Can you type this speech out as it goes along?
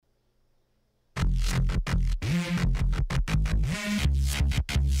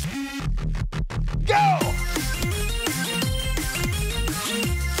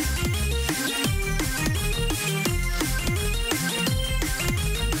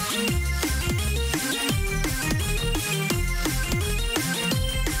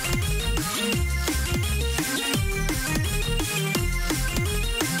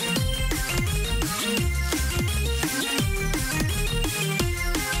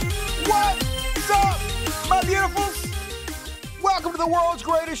Welcome to the world's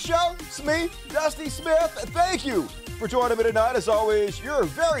greatest show. It's me, Dusty Smith. Thank you for joining me tonight. As always, you're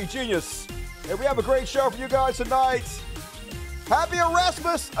very genius. And we have a great show for you guys tonight. Happy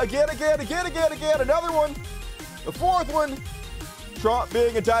Erasmus. Again. Another one. The fourth one. Trump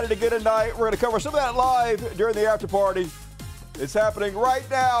being indicted again tonight. We're going to cover some of that live during the after party. It's happening right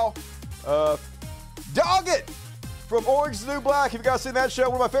now. Dog It from Orange is the New Black. Have you guys seen that show?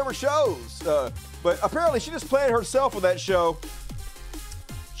 One of my favorite shows. But apparently she just played herself on that show.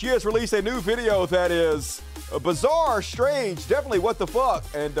 She has released a new video that is bizarre, strange, definitely what the fuck.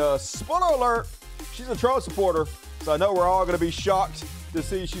 And spoiler alert, she's a Trump supporter. So I know we're all going to be shocked to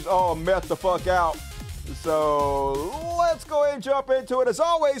see she's all met the fuck out. So let's go ahead and jump into it. As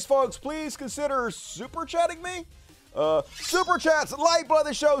always, folks, please consider super chatting me. Super chats, lifeblood of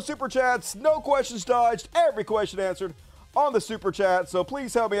the show, super chats, no questions dodged, every question answered on the super chat. So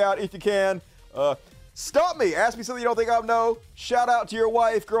please help me out if you can. Stump me, ask me something you don't think I know. Shout out to your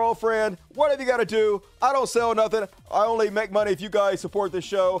wife, girlfriend, whatever you got to do. I don't sell nothing. I only make money if you guys support the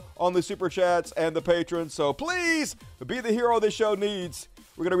show on the super chats and the patrons. So please be the hero this show needs.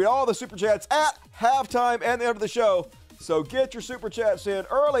 We're going to read all the super chats at halftime and the end of the show. So get your super chats in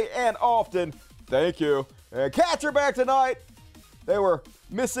early and often. Thank you. And cats are back tonight. They were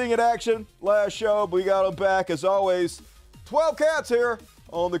missing in action last show, but we got them back as always. 12 cats here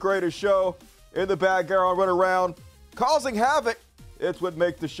on the greatest show. In the background, run around, causing havoc. It's what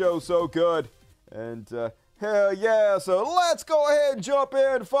makes the show so good. And hell yeah, so let's go ahead and jump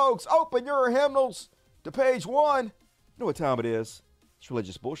in, folks. Open your hymnals to page 1. You know what time it is. It's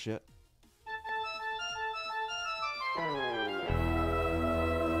religious bullshit.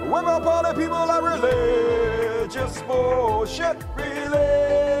 With my party people are religious bullshit.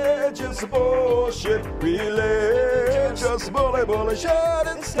 Religious bullshit. Religious bullshit.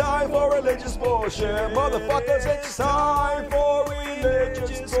 It's time for religious bullshit. Motherfuckers, it's time for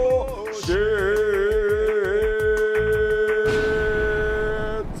religious bullshit.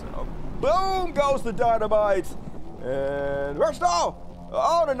 Boom goes the dynamite. And first off,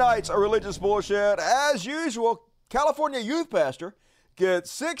 all tonight's a religious bullshit. As usual, California youth pastor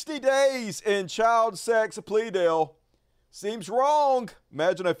gets 60 days in child sex plea deal. Seems wrong.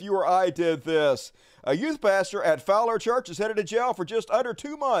 Imagine if you or I did this. A youth pastor at Fowler Church is headed to jail for just under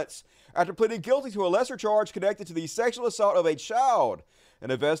 2 months after pleading guilty to a lesser charge connected to the sexual assault of a child. An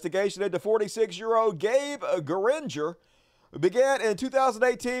investigation into 46-year-old Gabe Geringer began in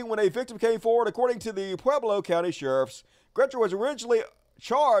 2018 when a victim came forward. According to the Pueblo County Sheriff's, Geringer was originally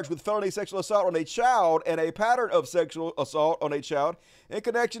charged with felony sexual assault on a child and a pattern of sexual assault on a child in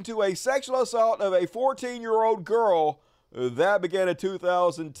connection to a sexual assault of a 14-year-old girl that began in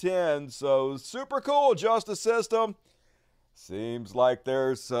 2010. So super cool justice system. Seems like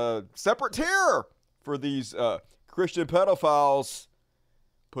there's a separate tier for these Christian pedophiles.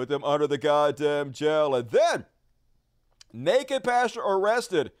 Put them under the goddamn jail. And then naked pastor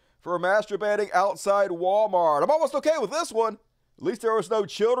arrested for masturbating outside Walmart. I'm almost okay with this one. At least there was no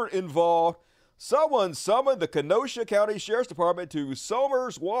children involved. Someone summoned the Kenosha County Sheriff's Department to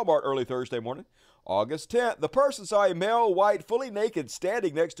Somers Walmart early Thursday morning, August 10th. The person saw a male white, fully naked,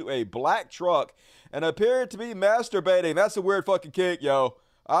 standing next to a black truck and appeared to be masturbating. That's a weird fucking kink, yo.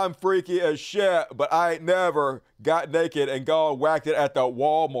 I'm freaky as shit, but I ain't never got naked and gone whacked it at the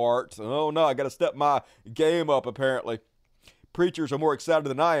Walmart. Oh no, I gotta step my game up apparently. Preachers are more excited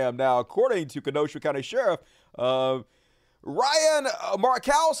than I am now. According to Kenosha County Sheriff, Ryan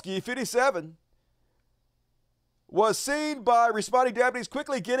Markowski, 57, was seen by responding deputies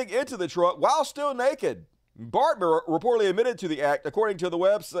quickly getting into the truck while still naked. Bartmer reportedly admitted to the act. According to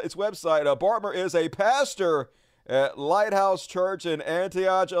its website, Bartmer is a pastor at Lighthouse Church in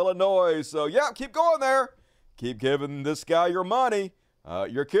Antioch, Illinois. So, yeah, keep going there. Keep giving this guy your money.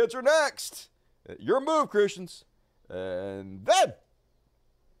 Your kids are next. Your move, Christians. And then,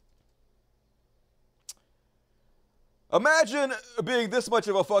 imagine being this much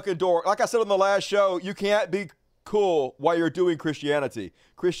of a fucking dork. Like I said on the last show, you can't be cool while you're doing Christianity.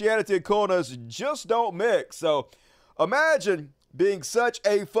 Christianity and coolness just don't mix. So imagine being such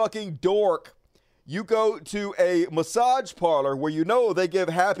a fucking dork. You go to a massage parlor where you know they give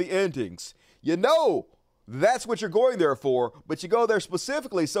happy endings. You know that's what you're going there for, but you go there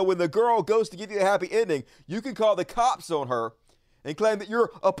specifically so when the girl goes to give you a happy ending, you can call the cops on her and claim that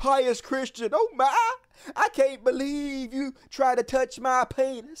you're a pious Christian. Oh my, I can't believe you try to touch my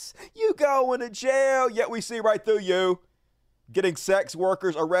penis. You going to jail. Yet we see right through you. Getting sex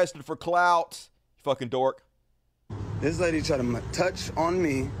workers arrested for clout. You fucking dork. This lady tried to touch on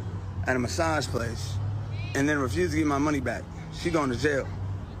me at a massage place and then refused to give my money back. She going to jail.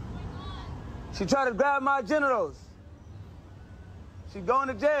 She tried to grab my genitals. She's going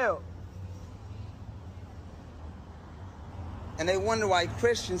to jail. And they wonder why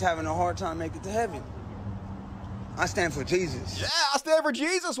Christians having a hard time making it to heaven. I stand for Jesus. Yeah, I stand for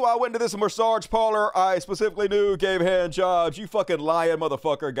Jesus. Well, I went to this massage parlor I specifically knew gave hand jobs. You fucking lying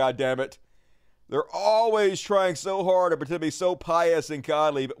motherfucker, goddammit. They're always trying so hard to pretend to be so pious and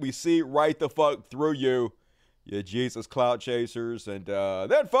godly, but we see right the fuck through you, you Jesus clout chasers. And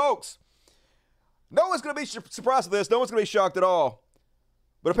then, folks, no one's going to be surprised at this. No one's going to be shocked at all.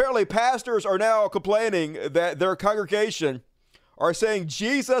 But apparently pastors are now complaining that their congregation are saying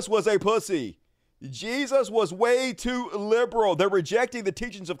Jesus was a pussy. Jesus was way too liberal. They're rejecting the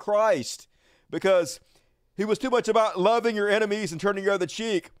teachings of Christ because he was too much about loving your enemies and turning your other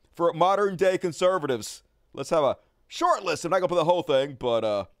cheek for modern day conservatives. Let's have a short list. I'm not going to put the whole thing,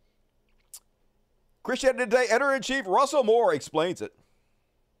 but Christianity Today editor-in-chief Russell Moore explains it.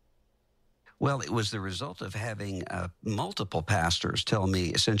 Well, it was the result of having multiple pastors tell me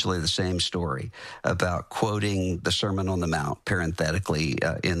essentially the same story about quoting the Sermon on the Mount parenthetically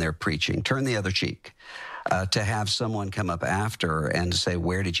in their preaching. Turn the other cheek. To have someone come up after and say,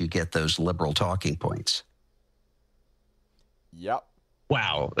 where did you get those liberal talking points? Yep.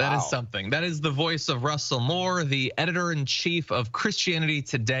 Wow, that is something. That is the voice of Russell Moore, the editor-in-chief of Christianity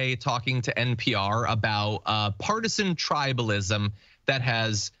Today, talking to NPR about partisan tribalism that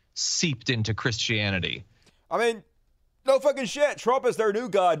has seeped into Christianity. I mean, no fucking shit. Trump is their new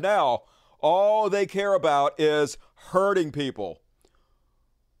god now. All they care about is hurting people.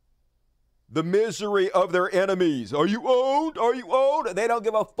 The misery of their enemies. Are you owned? Are you owned? They don't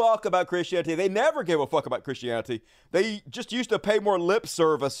give a fuck about Christianity. They never gave a fuck about Christianity. They just used to pay more lip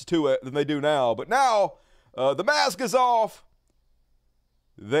service to it than they do now. But now, the mask is off.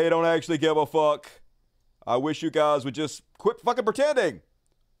 They don't actually give a fuck. I wish you guys would just quit fucking pretending.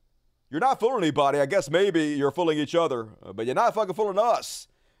 You're not fooling anybody. I guess maybe you're fooling each other, but you're not fucking fooling us.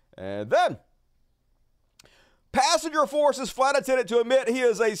 And then, passenger forces flight attendant to admit he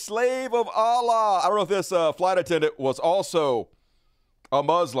is a slave of Allah. I don't know if this flight attendant was also a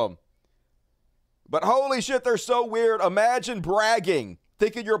Muslim. But holy shit, they're so weird. Imagine bragging,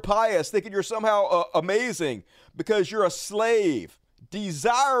 thinking you're pious, thinking you're somehow amazing because you're a slave,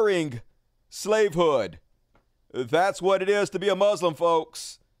 desiring slavehood. That's what it is to be a Muslim,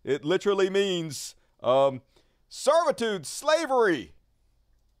 folks. It literally means servitude, slavery.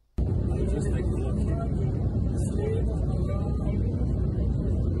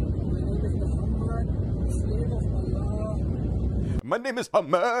 My name is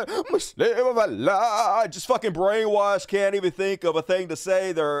Ahmed, I'm a slave of Allah. Just fucking brainwashed, can't even think of a thing to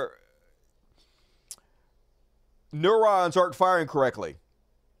say. Their neurons aren't firing correctly.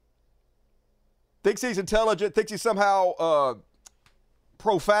 Thinks he's intelligent, thinks he's somehow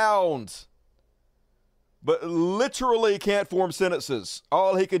profound, but literally can't form sentences.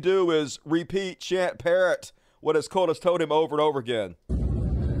 All he can do is repeat, chant, parrot what his cult has told him over and over again.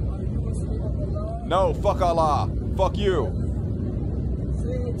 No, fuck Allah. Fuck you.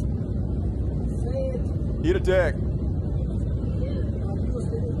 Eat a dick.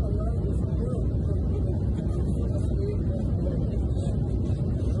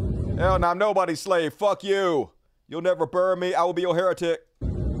 Hell no, I'm nobody's slave. Fuck you. You'll never burn me. I will be your heretic.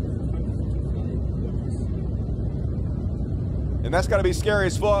 And that's got to be scary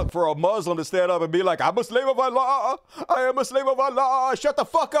as fuck for a Muslim to stand up and be like, I'm a slave of Allah. I am a slave of Allah. Shut the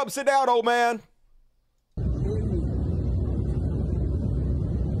fuck up. Sit down, old man.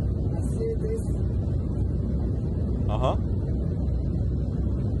 Uh-huh.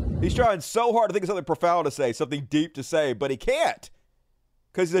 He's trying so hard to think of something profound to say, something deep to say, but he can't.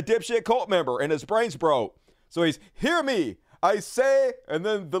 Because he's a dipshit cult member and his brain's broke. So he's, hear me, I say, and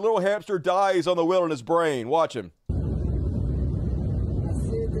then the little hamster dies on the wheel in his brain. Watch him.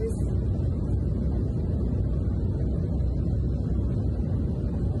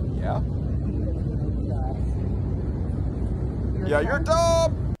 Yeah? Yeah, you're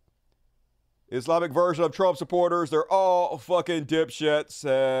dumb! Islamic version of Trump supporters, they're all fucking dipshits.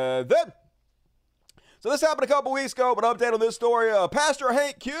 Then, so this happened a couple weeks ago, but update on this story. Pastor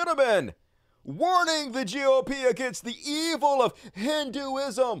Hank Kuhneman warning the GOP against the evil of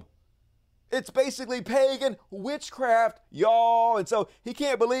Hinduism. It's basically pagan witchcraft, y'all. And so he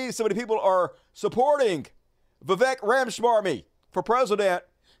can't believe so many people are supporting Vivek Ramaswamy for president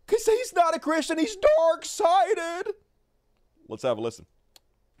because he's not a Christian. He's dark-sided. Let's have a listen.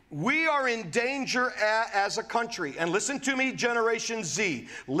 We are in danger as a country. And listen to me, Generation Z.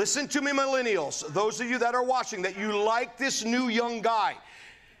 Listen to me, millennials. Those of you that are watching, that you like this new young guy.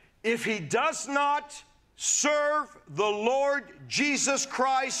 If he does not serve the Lord Jesus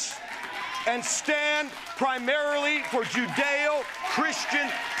Christ, and stand primarily for Judeo-Christian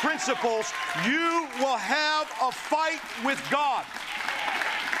principles, you will have a fight with God.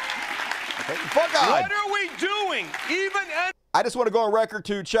 What are we doing? I just want to go on record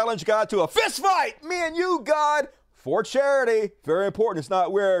to challenge God to a fist fight. Me and you, God, for charity. Very important. It's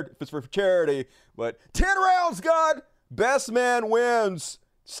not weird if it's for charity. But 10 rounds, God. Best man wins.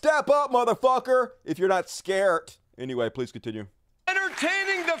 Step up, motherfucker, if you're not scared. Anyway, please continue.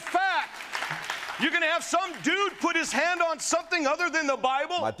 Entertaining the fact you're going to have some dude put his hand on something other than the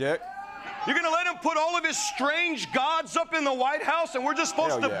Bible? My dick. You're going to let him put all of his strange gods up in the White House and we're just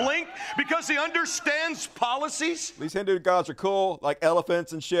supposed to blink because he understands policies? These Hindu gods are cool, like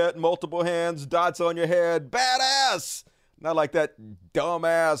elephants and shit, multiple hands, dots on your head. Badass! Not like that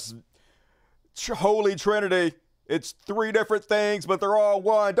dumbass Holy Trinity. It's 3 different things, but they're all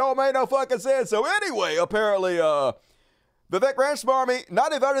one. Don't make no fucking sense. So anyway, apparently, Vivek Ramaswamy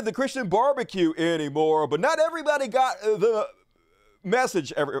not invited to the Christian barbecue anymore, but not everybody got the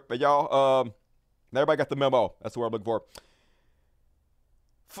message, y'all. Everybody got the memo. That's the word I'm looking for.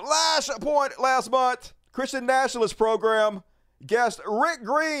 Flashpoint last month, Christian Nationalist Program guest Rick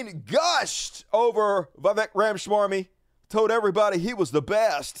Green gushed over Vivek Ramaswamy, told everybody he was the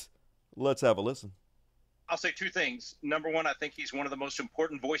best. Let's have a listen. I'll say 2 things. Number one, I think he's one of the most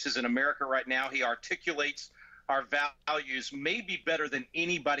important voices in America right now. He articulates our values maybe better than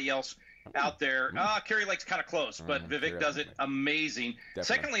anybody else out there. Kerry Lake's kind of close, but Vivek does it amazing. Definitely.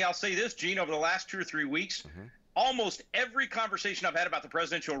 Secondly, I'll say this, Gene, over the last 2 or 3 weeks, almost every conversation I've had about the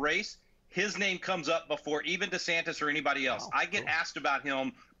presidential race, his name comes up before even DeSantis or anybody else. I get asked about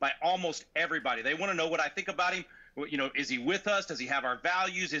him by almost everybody. They want to know what I think about him. You know, is he with us? Does he have our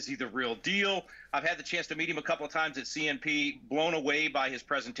values? Is he the real deal? I've had the chance to meet him a couple of times at CNP, blown away by his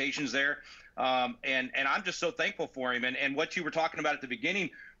presentations there. And I'm just so thankful for him. And what you were talking about at the beginning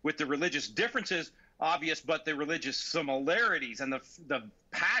with the religious differences, obvious, but the religious similarities and the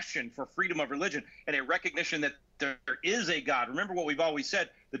passion for freedom of religion and a recognition that there is a God. Remember what we've always said,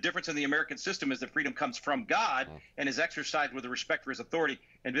 the difference in the American system is that freedom comes from God and is exercised with a respect for his authority.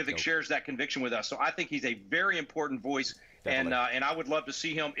 And Vivek shares that conviction with us. So I think he's a very important voice. And I would love to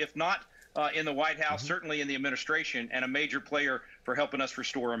see him, if not in the White House, certainly in the administration, and a major player for helping us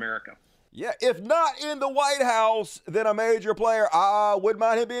restore America. Yeah, if not in the White House, then a major player. I wouldn't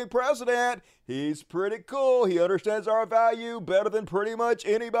mind him being president. He's pretty cool. He understands our value better than pretty much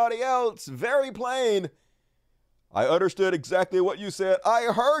anybody else. Very plain. I understood exactly what you said.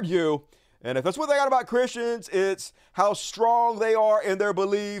 I heard you. And if that's what they got about Christians, it's how strong they are in their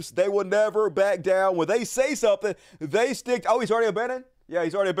beliefs. They will never back down. When they say something, they stick. Oh, he's already abandoned? Yeah,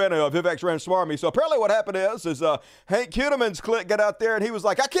 he's already been Vivek Ramaswamy. So apparently what happened is Hank Kunneman's clique got out there and he was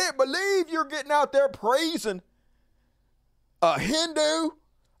like, I can't believe you're getting out there praising a Hindu.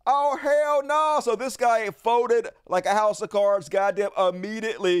 Oh, hell no. So this guy folded like a house of cards, goddamn,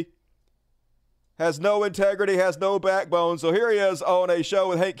 immediately. Has no integrity, has no backbone. So here he is on a show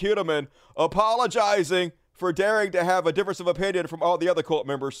with Hank Kunneman apologizing for daring to have a difference of opinion from all the other cult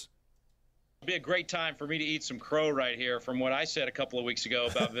members. It'd be a great time for me to eat some crow right here from what I said a couple of weeks ago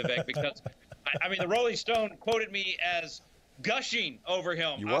about Vivek, because I mean, the Rolling Stone quoted me as gushing over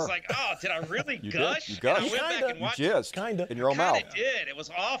him. I was like, oh, did I really gush? You gushed. I went back and watched it. Kinda. In your own mouth. I did. It was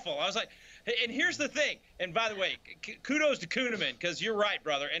awful. I was like, and here's the thing. And by the way, kudos to Kunneman, because you're right,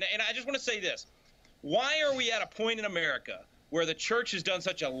 brother. And I just want to say this. Why are we at a point in America where the church has done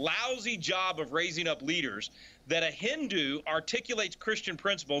such a lousy job of raising up leaders that a Hindu articulates Christian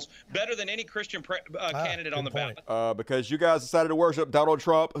principles better than any Christian candidate on the ballot? Because you guys decided to worship Donald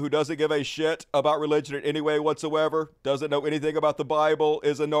Trump, who doesn't give a shit about religion in any way whatsoever, doesn't know anything about the Bible,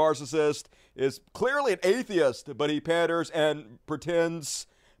 is a narcissist, is clearly an atheist, but he panders and pretends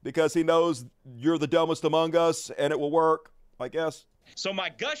because he knows you're the dumbest among us and it will work, I guess. So my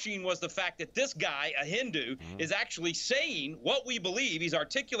gushing was the fact that this guy, a Hindu, is actually saying what we believe. He's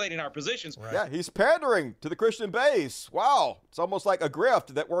articulating our positions. Right. Yeah, he's pandering to the Christian base. Wow. It's almost like a grift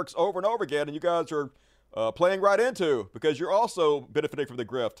that works over and over again, and you guys are playing right into because you're also benefiting from the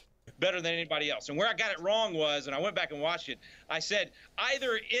grift. Better than anybody else. And where I got it wrong was, and I went back and watched it, I said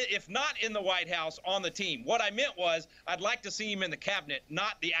either, if not in the White House, on the team. What I meant was I'd like to see him in the cabinet,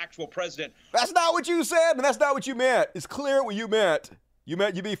 not the actual president. That's not what you said, and that's not what you meant. It's clear what you meant. You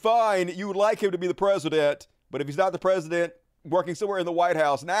meant you'd be fine. You would like him to be the president, but if he's not the president, working somewhere in the White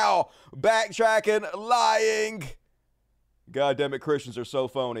House. Now, backtracking, lying. God damn it, Christians are so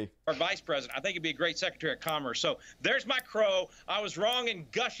phony. Our vice president, I think he'd be a great Secretary of Commerce. So there's my crow. I was wrong in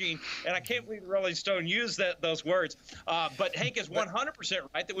gushing, and I can't believe the Rolling Stone used those words. But Hank is 100%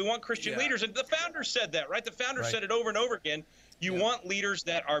 right that we want Christian leaders, and the founders said that, right? The founders said it over and over again. You want leaders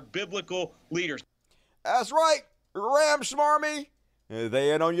that are biblical leaders. That's right, Ram Schmarmy.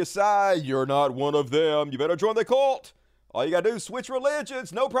 They ain't on your side. You're not one of them. You better join the cult. All you got to do is switch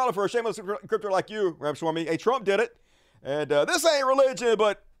religions. No problem for a shameless crypto like you, Ram Schmarmy. Hey, Trump did it. And this ain't religion,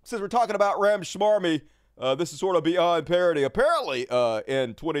 but since we're talking about Ram Schmarmy, this is sort of beyond parody. Apparently,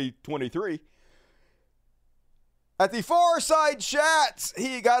 in 2023, at the Fireside Chats,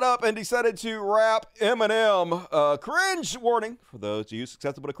 he got up and decided to rap Eminem. Cringe warning for those of you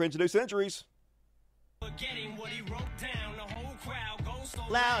susceptible to cringe-induced injuries.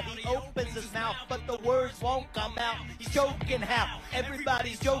 Loud, he opens his mouth, but the words won't come out. He's joking how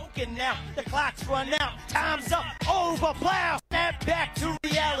everybody's joking now. The clock's run out, time's up, over, plow. Snap back to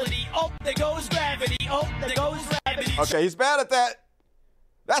reality. Oh, there goes gravity. Oh, there goes gravity. Okay, he's bad at that.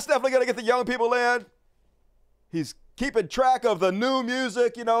 That's definitely going to get the young people in. He's keeping track of the new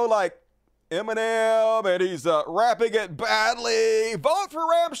music, you know, like Eminem, and he's rapping it badly. Vote for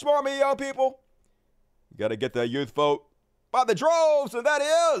Ram Schmarmy, young people. You got to get that youth vote by the droves, and that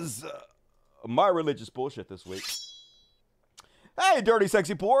is my religious bullshit this week. Hey, dirty,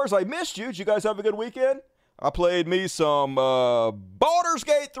 sexy pores, I missed you. Did you guys have a good weekend? I played me some Baldur's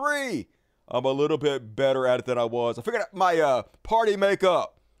Gate 3. I'm a little bit better at it than I was. I figured out my party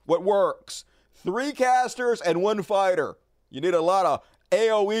makeup, what works. 3 casters and 1 fighter. You need a lot of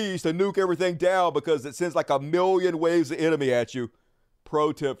AoEs to nuke everything down because it sends like a million waves of enemy at you.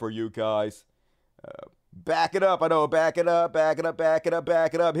 Pro tip for you guys. Back it up. I know. Back it up. Back it up. Back it up.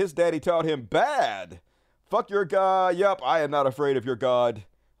 Back it up. His daddy taught him bad. Fuck your God. Yup, I am not afraid of your God.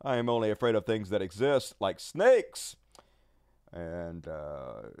 I am only afraid of things that exist, like snakes. And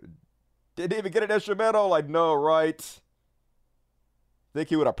didn't even get an instrumental. I know, right? Think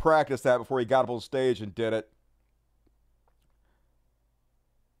he would have practiced that before he got up on stage and did it.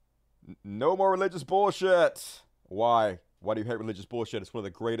 No more religious bullshit. Why? Why do you hate religious bullshit? It's one of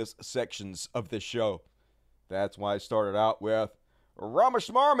the greatest sections of this show. That's why I started out with Rama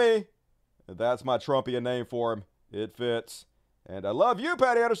Schmarmy. That's my Trumpian name for him. It fits. And I love you,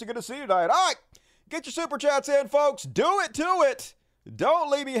 Patty Anderson. Good to see you tonight. All right. Get your super chats in, folks. Do it to it.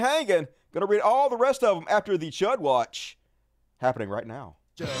 Don't leave me hanging. Gonna read all the rest of them after the Chud Watch. Happening right now.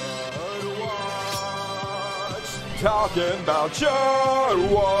 Chud Watch. Talking about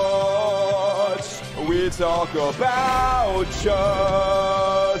Chud Watch. We talk about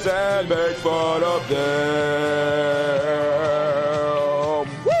chuds and make fun of them.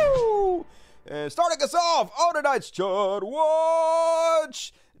 Woo! And starting us off on tonight's Chud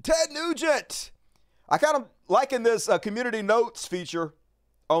Watch, Ted Nugent. I kind of liking this community notes feature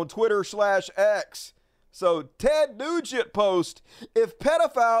on Twitter/X. So Ted Nugent post, if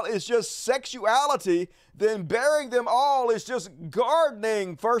pedophile is just sexuality, then burying them all is just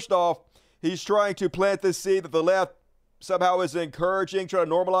gardening. First off, he's trying to plant this seed that the left somehow is encouraging, trying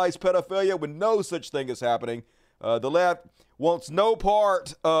to normalize pedophilia when no such thing is happening. The left wants no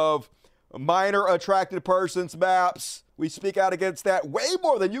part of minor attracted persons maps. We speak out against that way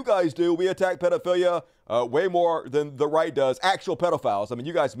more than you guys do. We attack pedophilia way more than the right does. Actual pedophiles. I mean,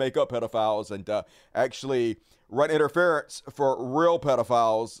 you guys make up pedophiles and actually run interference for real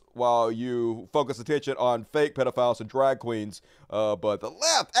pedophiles while you focus attention on fake pedophiles and drag queens. But the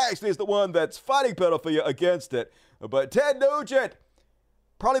left actually is the one that's fighting pedophilia against it. But Ted Nugent,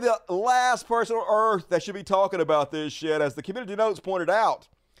 probably the last person on earth that should be talking about this shit, as the community notes pointed out.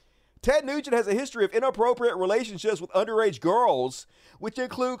 Ted Nugent has a history of inappropriate relationships with underage girls, which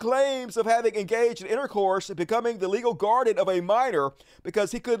include claims of having engaged in intercourse and becoming the legal guardian of a minor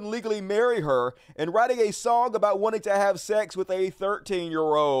because he couldn't legally marry her, and writing a song about wanting to have sex with a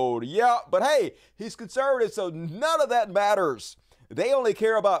 13-year-old. Yeah, but hey, he's conservative, so none of that matters. They only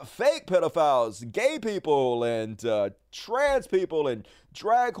care about fake pedophiles, gay people, and trans people, and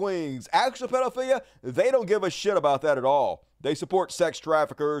drag queens. Actual pedophilia, they don't give a shit about that at all. They support sex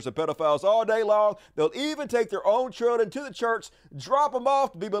traffickers and pedophiles all day long. They'll even take their own children to the church, drop them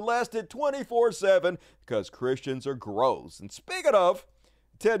off to be molested 24/7 because Christians are gross. And speaking of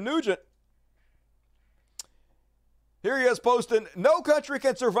Ted Nugent, here he is posting, no country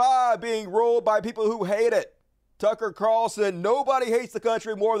can survive being ruled by people who hate it. Tucker Carlson, nobody hates the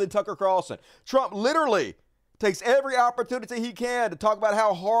country more than Tucker Carlson. Trump literally takes every opportunity he can to talk about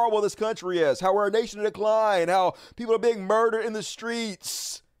how horrible this country is, how we're a nation in decline, how people are being murdered in the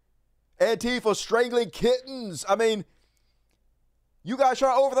streets, Antifa strangling kittens. I mean, you guys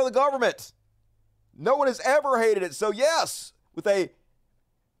try to overthrow the government. No one has ever hated it. So yes, with a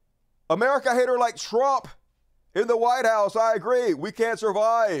America hater like Trump in the White House, I agree, we can't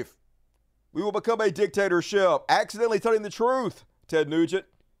survive. We will become a dictatorship. Accidentally telling the truth, Ted Nugent.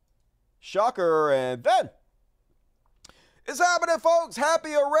 Shocker. And then It's happening, folks.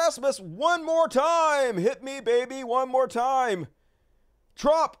 Happy Erasmus one more time. Hit me, baby, one more time.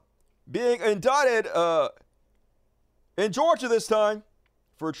 Trump being indicted in Georgia this time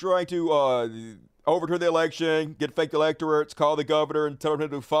for trying to overturn the election, get fake electorates, call the governor and tell him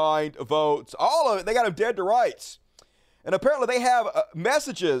to find votes. All of it. They got him dead to rights. And apparently they have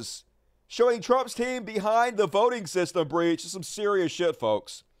messages showing Trump's team behind the voting system breach. Some serious shit,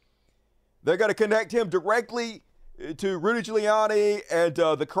 folks. They're going to connect him directly to Rudy Giuliani and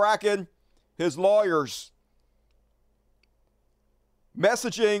the Kraken, his lawyers,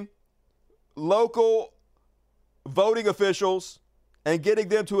 messaging local voting officials and getting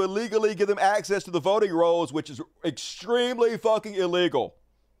them to illegally give them access to the voting rolls, which is extremely fucking illegal.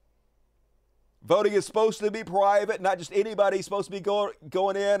 Voting is supposed to be private, not just anybody supposed to be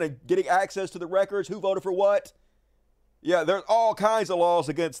going in and getting access to the records, who voted for what. Yeah, there's all kinds of laws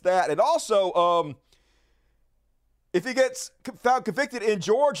against that. And also, if he gets found convicted in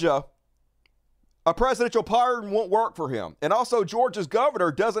Georgia, a presidential pardon won't work for him. And also, Georgia's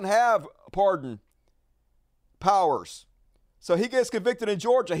governor doesn't have pardon powers. So he gets convicted in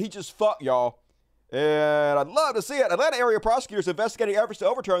Georgia, he just fucked, y'all. And I'd love to see it. Atlanta area prosecutors investigating efforts to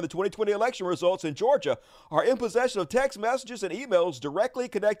overturn the 2020 election results in Georgia are in possession of text messages and emails directly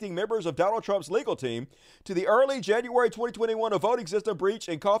connecting members of Donald Trump's legal team to the early January 2021 voting system breach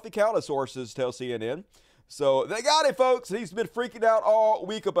in Coffee County, sources tell CNN. So they got it, folks. He's been freaking out all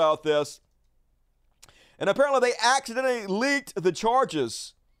week about this. And apparently they accidentally leaked the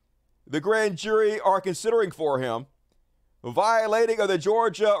charges the grand jury are considering for him, violating of the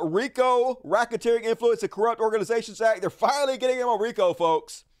Georgia RICO, Racketeering Influence and Corrupt Organizations Act. They're finally getting him on RICO,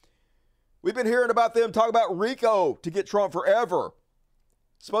 folks. We've been hearing about them talk about RICO to get Trump forever.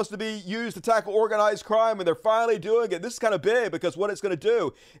 It's supposed to be used to tackle organized crime, and they're finally doing it. This is kind of big because what it's going to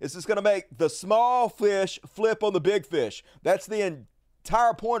do is it's going to make the small fish flip on the big fish. That's the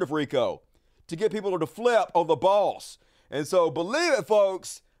entire point of RICO, to get people to flip on the boss. And so believe it,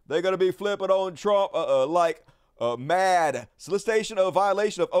 folks, they're going to be flipping on Trump like mad. Solicitation of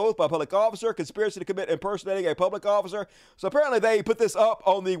violation of oath by a public officer, conspiracy to commit impersonating a public officer. So apparently they put this up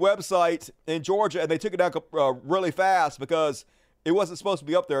on the website in Georgia, and they took it down really fast because it wasn't supposed to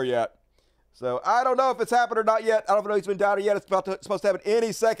be up there yet. So I don't know if it's happened or not yet. I don't know if it's been doubted yet. It's supposed to happen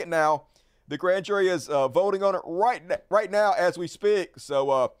any second now. The grand jury is voting on it right now as we speak.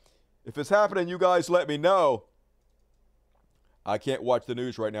 So if it's happening, you guys let me know. I can't watch the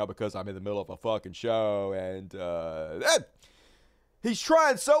news right now because I'm in the middle of a fucking show. And he's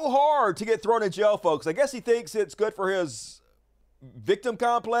trying so hard to get thrown in jail, folks. I guess he thinks it's good for his victim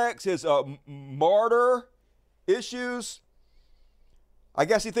complex, his martyr issues. I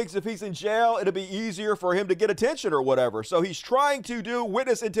guess he thinks if he's in jail, it'll be easier for him to get attention or whatever. So he's trying to do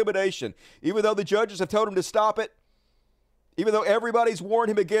witness intimidation, even though the judges have told him to stop it, even though everybody's warned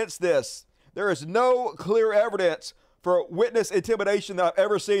him against this. There is no clear evidence for witness intimidation that I've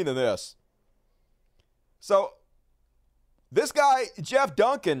ever seen in this. So this guy, Jeff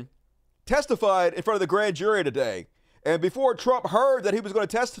Duncan, testified in front of the grand jury today. And before Trump heard that he was going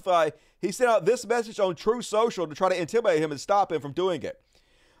to testify, he sent out this message on Truth Social to try to intimidate him and stop him from doing it.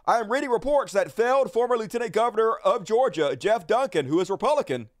 I am reading reports that failed former Lieutenant Governor of Georgia, Jeff Duncan, who is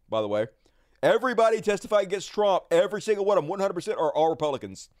Republican, by the way. Everybody testifying against Trump, every single one of them, 100% are all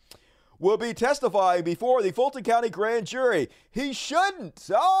Republicans, will be testifying before the Fulton County grand jury. He shouldn't.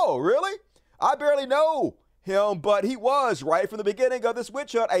 Oh, really? I barely know him, but he was, right from the beginning of this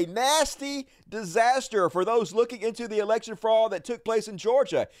witch hunt, a nasty disaster for those looking into the election fraud that took place in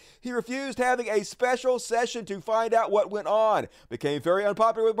Georgia. He refused having a special session to find out what went on, became very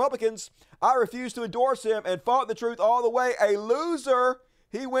unpopular with Republicans. I refused to endorse him and fought the truth all the way. A loser.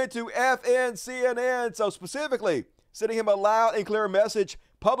 He went to FN, CNN, so specifically sending him a loud and clear message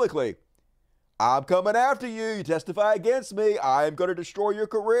publicly. I'm coming after you. You testify against me. I am going to destroy your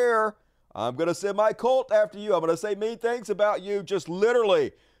career. I'm going to send my cult after you. I'm going to say mean things about you. Just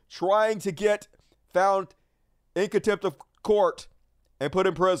literally trying to get found in contempt of court and put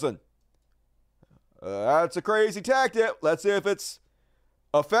in prison. That's a crazy tactic. Let's see if it's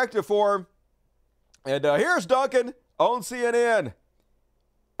effective for him. And here's Duncan on CNN.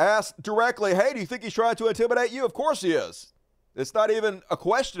 Asked directly, hey, do you think he's trying to intimidate you? Of course he is. It's not even a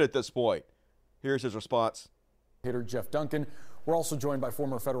question at this point. Here's his response. Jeff Duncan. We're also joined by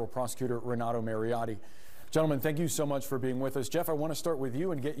former federal prosecutor Renato Mariotti. Gentlemen, thank you so much for being with us. Jeff, I want to start with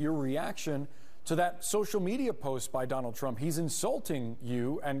you and get your reaction to that social media post by Donald Trump. He's insulting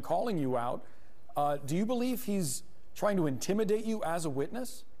you and calling you out. Do you believe he's trying to intimidate you as a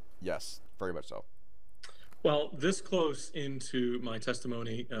witness? Yes, very much so. Well, this close into my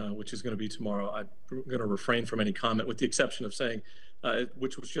testimony, which is going to be tomorrow, I'm going to refrain from any comment, with the exception of saying,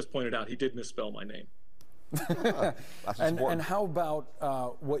 which was just pointed out, he did misspell my name. And how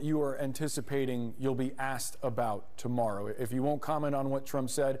about what you are anticipating you'll be asked about tomorrow? If you won't comment on what Trump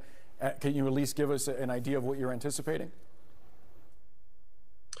said, can you at least give us an idea of what you're anticipating?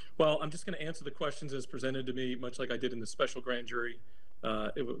 Well, I'm just going to answer the questions as presented to me, much like I did in the special grand jury.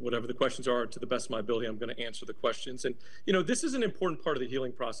 Whatever the questions are, to the best of my ability, I'm going to answer the questions. And, you know, this is an important part of the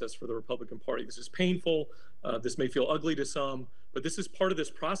healing process for the Republican Party. This is painful. This may feel ugly to some, but this is part of this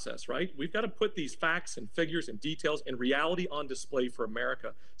process, right? We've got to put these facts and figures and details and reality on display for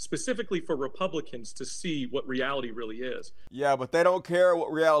America, specifically for Republicans to see what reality really is. Yeah, but they don't care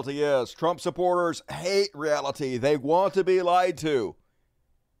what reality is. Trump supporters hate reality. They want to be lied to.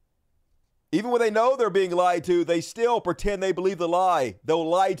 Even when they know they're being lied to, they still pretend they believe the lie. They'll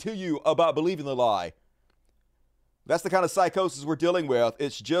lie to you about believing the lie. That's the kind of psychosis we're dealing with.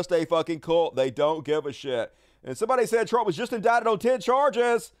 It's just a fucking cult. They don't give a shit. And somebody said Trump was just indicted on 10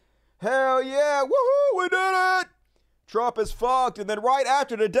 charges. Hell yeah. Woohoo, we did it. Trump is fucked. And then right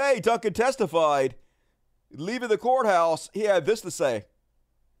after today, Duncan testified. Leaving the courthouse, he had this to say.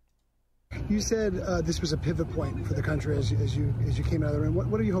 You said this was a pivot point for the country as you came out of the room.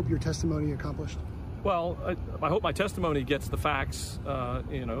 What do you hope your testimony accomplished? Well, I hope my testimony gets the facts,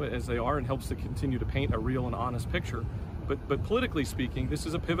 as they are, and helps to continue to paint a real and honest picture. But politically speaking, this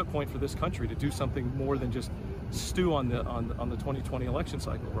is a pivot point for this country to do something more than just stew on the 2020 election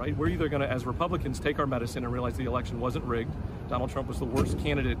cycle, right? We're either going to, as Republicans, take our medicine and realize the election wasn't rigged. Donald Trump was the worst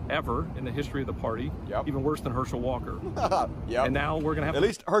candidate ever in the history of the party, even worse than Herschel Walker. And now we're going to have... At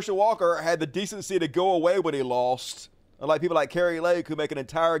least Herschel Walker had the decency to go away when he lost. Unlike people like Carrie Lake, who make an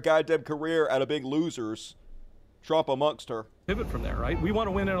entire goddamn career out of being losers. Trump amongst her. Pivot from there, right? We want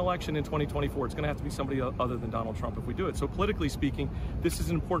to win an election in 2024. It's going to have to be somebody other than Donald Trump if we do it. So politically speaking, this is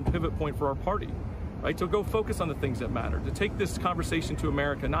an important pivot point for our party, right? To go focus on the things that matter, to take this conversation to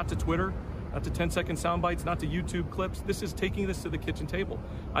America, not to Twitter, not to 10-second sound bites, not to YouTube clips. This is taking this to the kitchen table.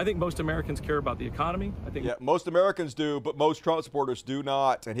 I think most Americans care about the economy. Most Americans do, but most Trump supporters do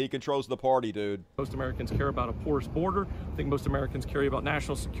not, and he controls the party, dude. Most Americans care about a porous border. I think most Americans care about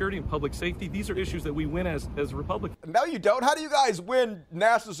national security and public safety. These are issues that we win as Republicans. No, you don't. How do you guys win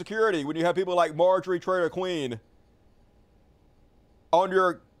national security when you have people like Marjorie Taylor Greene on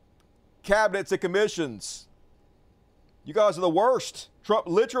your cabinets and commissions? You guys are the worst. Trump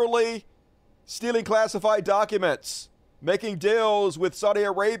literally stealing classified documents, making deals with Saudi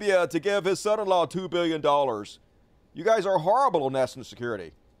Arabia to give his son-in-law $2 billion. You guys are horrible on national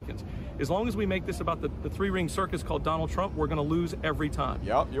security. As long as we make this about the three-ring circus called Donald Trump, we're going to lose every time.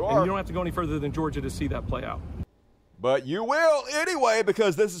 Yep, you are. And you don't have to go any further than Georgia to see that play out. But you will anyway,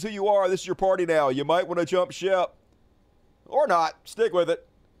 because this is who you are. This is your party now. You might want to jump ship. Or not. Stick with it.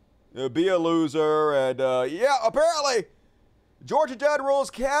 Be a loser. And, apparently... Georgia judge rules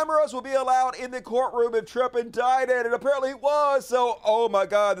cameras will be allowed in the courtroom if Trump indicted, and apparently it was. So, oh my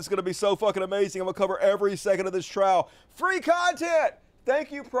God, this is going to be so fucking amazing. I'm going to cover every second of this trial. Free content.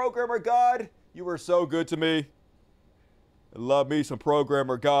 Thank you, Programmer God. You were so good to me. I love me some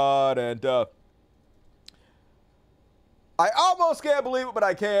Programmer God, and I almost can't believe it, but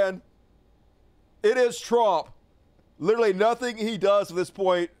I can. It is Trump. Literally nothing he does at this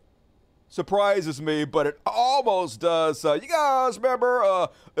point surprises me, but it almost does. You guys remember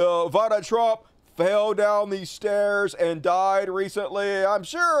Ivana Trump fell down these stairs and died recently? I'm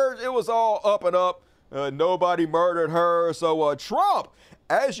sure it was all up and up. Nobody murdered her. So Trump,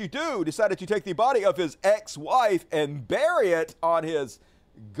 as you do, decided to take the body of his ex-wife and bury it on his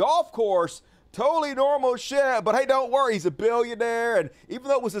golf course. Totally normal shit, but hey, don't worry. He's a billionaire, and even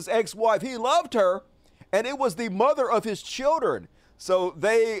though it was his ex-wife, he loved her, and it was the mother of his children. So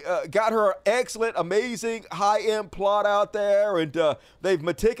they got her excellent, amazing, high-end plot out there, and they've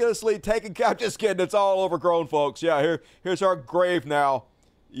meticulously taken care. I'm just kidding. It's all overgrown, folks. Yeah, here's her grave now.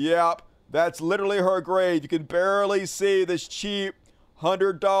 Yep, that's literally her grave. You can barely see this cheap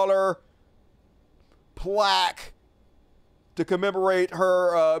 $100 plaque to commemorate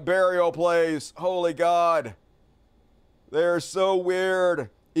her burial place. Holy God. They're so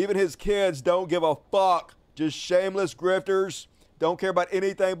weird. Even his kids don't give a fuck. Just shameless grifters. Don't care about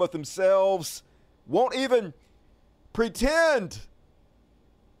anything but themselves. Won't even pretend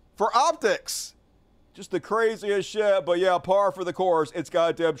for optics. Just the craziest shit. But yeah, par for the course. It's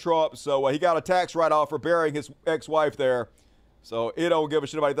goddamn Trump. So he got a tax write-off for burying his ex-wife there. So he don't give a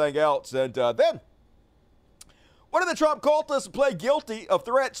shit about anything else. And then one of the Trump cultists pled guilty of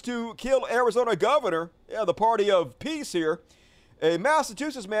threats to kill Arizona governor. Yeah, the party of peace here. A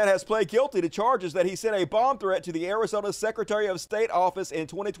Massachusetts man has pled guilty to charges that he sent a bomb threat to the Arizona Secretary of State office in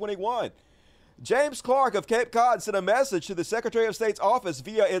 2021. James Clark of Cape Cod sent a message to the Secretary of State's office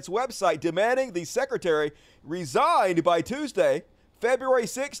via its website demanding the secretary resign by Tuesday, February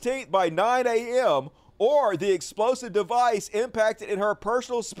 16th by 9 a.m., or the explosive device impacted in her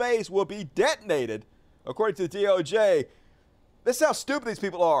personal space will be detonated, according to the DOJ. This is how stupid these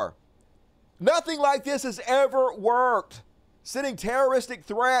people are. Nothing like this has ever worked. Sending terroristic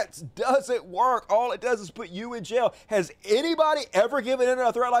threats doesn't work. All it does is put you in jail. Has anybody ever given in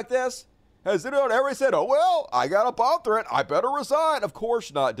a threat like this? Has anyone ever said, oh, well, I got a bomb threat, I better resign? Of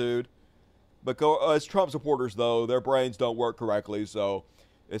course not, dude. Because Trump supporters, though, their brains don't work correctly, so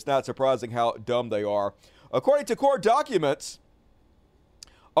it's not surprising how dumb they are. According to court documents,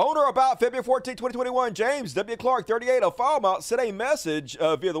 owner about February 14, 2021, James W. Clark, 38, of Falmouth, sent a message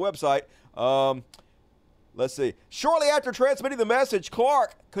via the website. Let's see. Shortly after transmitting the message,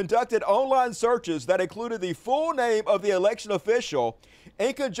 Clark conducted online searches that included the full name of the election official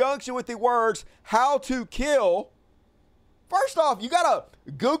in conjunction with the words, how to kill. First off, you got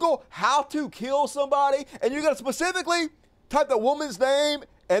to Google how to kill somebody, and you're going to specifically type the woman's name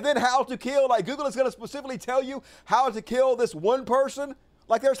and then how to kill. Like Google is going to specifically tell you how to kill this one person.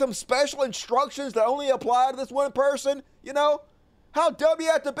 Like there's some special instructions that only apply to this one person, you know? How dumb you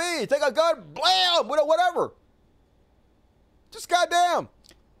have to be? Take a gun, blam, whatever. Just goddamn.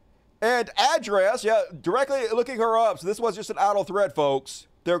 And address, yeah, directly looking her up. So this was just an idle threat, folks.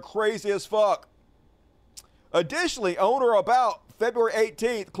 They're crazy as fuck. Additionally, on or about February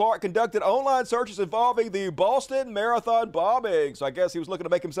 18th, Clark conducted online searches involving the Boston Marathon bombing. So I guess he was looking to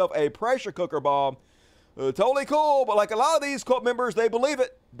make himself a pressure cooker bomb. Totally cool, but like a lot of these cult members, they believe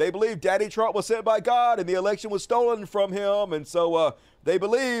it. They believe Daddy Trump was sent by God and the election was stolen from him. And so they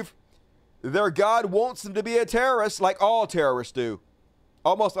believe their God wants them to be a terrorist like all terrorists do.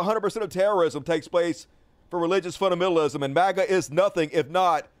 Almost 100% of terrorism takes place for religious fundamentalism, and MAGA is nothing if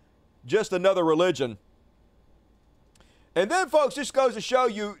not just another religion. And then, folks, just goes to show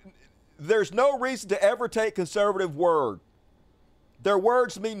you there's no reason to ever take conservative word. Their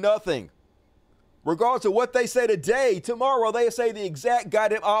words mean nothing. Regardless of what they say today, tomorrow they say the exact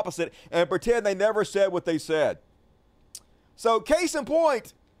goddamn opposite and pretend they never said what they said. So, case in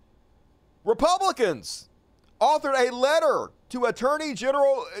point, Republicans authored a letter to Attorney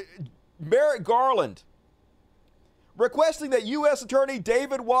General Merrick Garland requesting that U.S. Attorney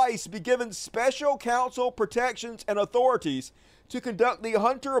David Weiss be given special counsel protections and authorities to conduct the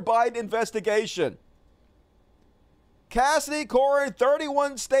Hunter Biden investigation. Cassidy, Corrin,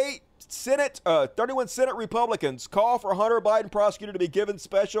 31 Senate Republicans call for Hunter Biden prosecutor to be given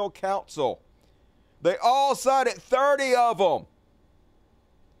special counsel. They all signed it, 30 of them.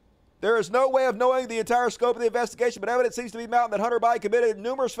 There is no way of knowing the entire scope of the investigation, but evidence seems to be mounting that Hunter Biden committed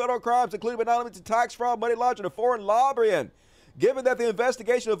numerous federal crimes, including but not limited to tax fraud, money laundering, and foreign lobbying. Given that the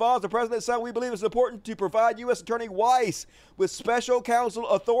investigation involves the president's son, we believe it's important to provide U.S. Attorney Weiss with special counsel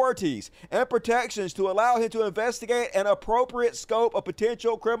authorities and protections to allow him to investigate an appropriate scope of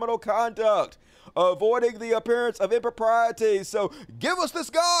potential criminal conduct, avoiding the appearance of improprieties. So give us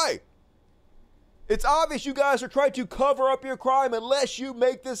this guy. It's obvious you guys are trying to cover up your crime unless you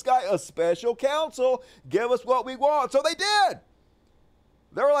make this guy a special counsel. Give us what we want. So they did.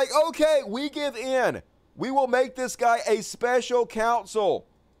 They were like, okay, we give in. We will make this guy a special counsel.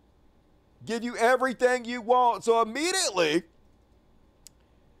 Give you everything you want. So immediately,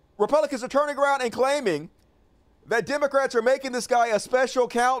 Republicans are turning around and claiming that Democrats are making this guy a special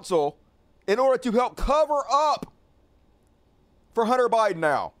counsel in order to help cover up for Hunter Biden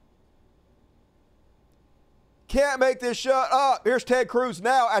now. Can't make this shut up. Here's Ted Cruz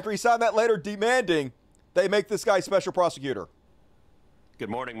now after he signed that letter demanding they make this guy special prosecutor. Good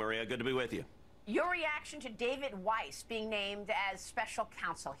morning, Maria. Good to be with you. Your reaction to David Weiss being named as special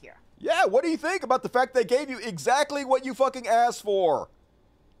counsel here? Yeah, what do you think about the fact they gave you exactly what you fucking asked for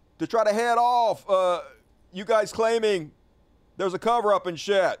to try to head off you guys claiming there's a cover-up and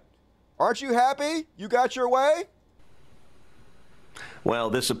shit? Aren't you happy you got your way? Well,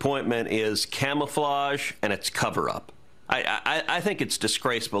 this appointment is camouflage and it's cover-up. I think it's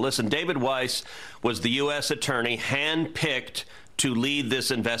disgraceful. Listen, David Weiss was the U.S. attorney handpicked to lead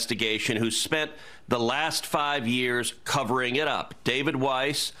this investigation, who spent the last 5 years covering it up. David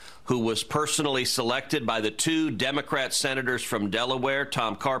Weiss, who was personally selected by the two Democrat senators from Delaware,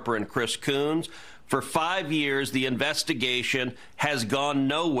 Tom Carper and Chris Coons. For 5 years, the investigation has gone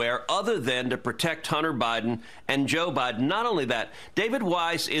nowhere other than to protect Hunter Biden and Joe Biden. Not only that, David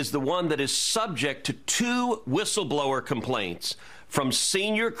Weiss is the one that is subject to 2 whistleblower complaints from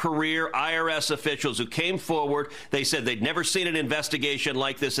senior career IRS officials who came forward. They said they'd never seen an investigation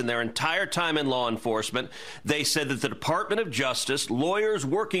like this in their entire time in law enforcement. They said that the Department of Justice, lawyers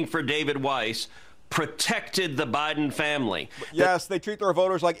working for David Weiss, protected the Biden family. Yes, they treat their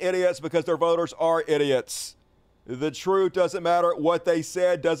voters like idiots because their voters are idiots. The truth doesn't matter. What they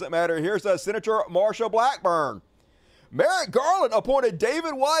said doesn't matter. Here's Senator Marsha Blackburn. Merrick Garland appointed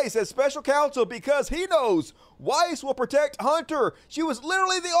David Weiss as special counsel because he knows Weiss will protect Hunter. She was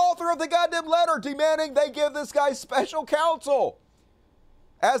literally the author of the goddamn letter demanding they give this guy special counsel.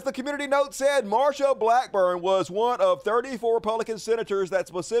 As the community note said, Marsha Blackburn was one of 34 Republican senators that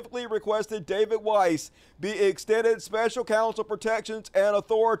specifically requested David Weiss be extended special counsel protections and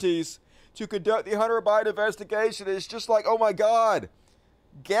authorities to conduct the Hunter Biden investigation. It's just like, oh my God,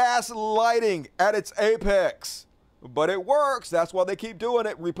 gaslighting at its apex. But it works. That's why they keep doing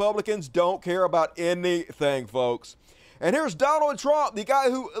it. Republicans don't care about anything, folks. And here's Donald Trump, the guy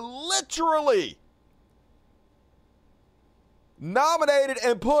who literally nominated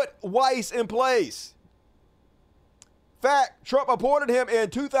and put Weiss in place. In fact, Trump appointed him in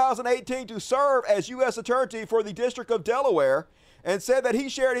 2018 to serve as U.S. Attorney for the District of Delaware and said that he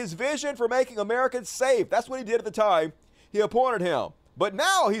shared his vision for making Americans safe. That's what he did at the time. He appointed him. But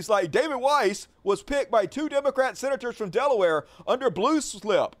now he's like, David Weiss was picked by 2 Democrat senators from Delaware under blue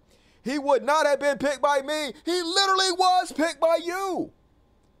slip. He would not have been picked by me. He literally was picked by you.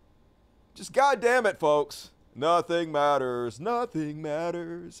 Just goddamn it, folks. Nothing matters. Nothing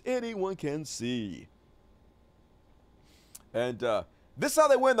matters. Anyone can see. And this is how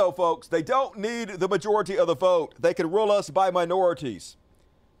they win, though, folks. They don't need the majority of the vote. They can rule us by minorities.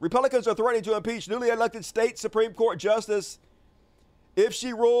 Republicans are threatening to impeach newly elected state Supreme Court Justice if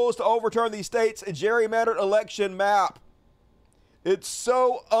she rules to overturn the state's gerrymandered election map. It's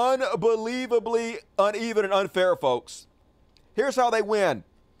so unbelievably uneven and unfair, folks. Here's how they win.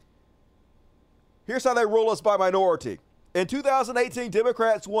 Here's how they rule us by minority. In 2018,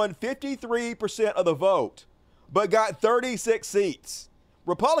 Democrats won 53% of the vote, but got 36 seats.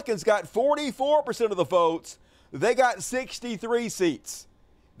 Republicans got 44% of the votes. They got 63 seats.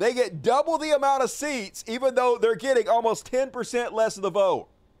 They get double the amount of seats, even though they're getting almost 10% less of the vote.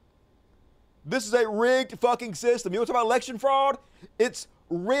 This is a rigged fucking system. You want to talk about election fraud? It's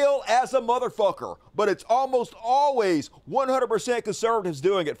real as a motherfucker, but it's almost always 100% conservatives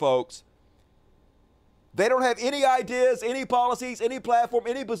doing it, folks. They don't have any ideas, any policies, any platform,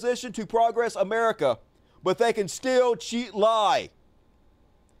 any position to progress America, but they can still cheat, lie.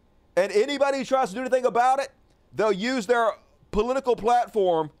 And anybody who tries to do anything about it, they'll use their political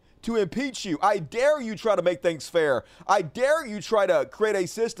platform to impeach you. I dare you try to make things fair. I dare you try to create a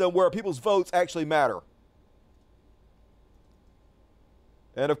system where people's votes actually matter.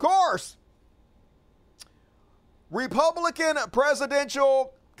 And of course, Republican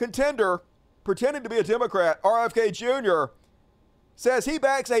presidential contender pretending to be a Democrat, RFK Jr., says he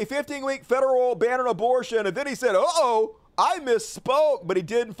backs a 15-week federal ban on abortion, and then he said, uh-oh, I misspoke, but he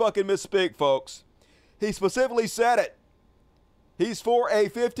didn't fucking misspeak, folks. He specifically said it. He's for a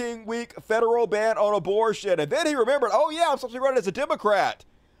 15-week federal ban on abortion. And then he remembered, oh, yeah, I'm supposed to be running as a Democrat.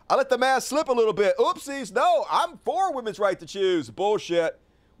 I let the mask slip a little bit. Oopsies. No, I'm for women's right to choose. Bullshit.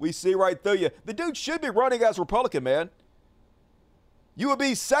 We see right through you. The dude should be running as Republican, man. You would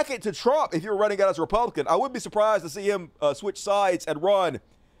be second to Trump if you were running out as a Republican. I wouldn't be surprised to see him switch sides and run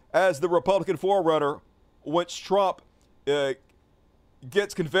as the Republican forerunner once Trump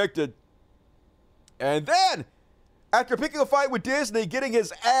gets convicted. And then, after picking a fight with Disney, getting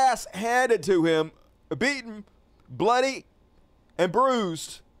his ass handed to him, beaten, bloody, and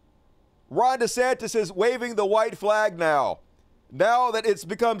bruised, Ron DeSantis is waving the white flag now. Now that it's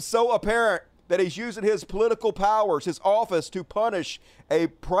become so apparent that he's using his political powers, his office, to punish a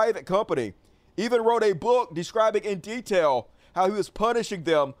private company. Even wrote a book describing in detail how he was punishing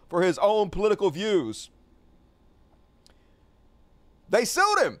them for his own political views. They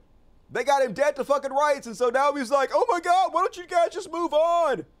sued him. They got him dead to fucking rights, and so now he's like, oh my God, why don't you guys just move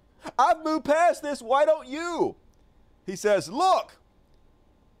on? I've moved past this, why don't you? He says, look,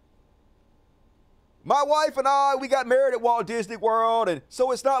 my wife and I, we got married at Walt Disney World, and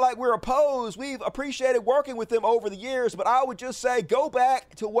so it's not like we're opposed. We've appreciated working with them over the years, but I would just say, go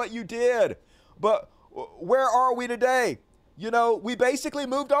back to what you did. But where are we today? You know, we basically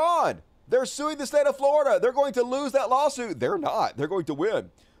moved on. They're suing the state of Florida. They're going to lose that lawsuit. They're not. They're going to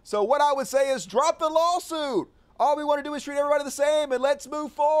win. So what I would say is drop the lawsuit. All we want to do is treat everybody the same and let's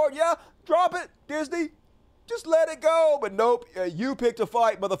move forward. Yeah, drop it, Disney. Just let it go. But nope, you picked a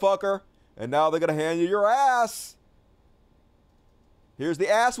fight, motherfucker. And now they're going to hand you your ass. Here's the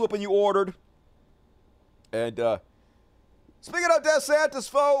ass whooping you ordered. And Speaking of DeSantis,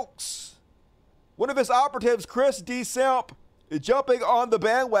 folks, one of his operatives, Chris D. Simp, is jumping on the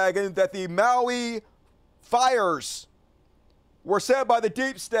bandwagon that the Maui fires were set by the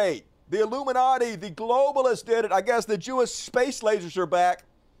deep state. The Illuminati, the globalists did it. I guess the Jewish space lasers are back.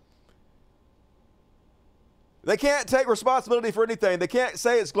 They can't take responsibility for anything. They can't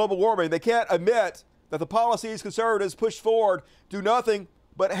say it's global warming. They can't admit that the policies conservatives push forward do nothing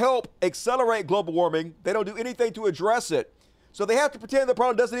but help accelerate global warming. They don't do anything to address it. So they have to pretend the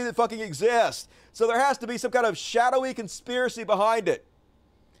problem doesn't even fucking exist. So there has to be some kind of shadowy conspiracy behind it.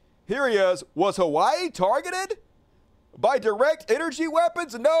 Here he is. Was Hawaii targeted by direct energy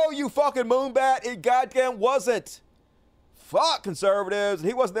weapons? No, you fucking moonbat. It goddamn wasn't. Fuck conservatives.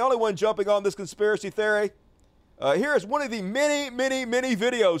 He wasn't the only one jumping on this conspiracy theory. Here's one of the many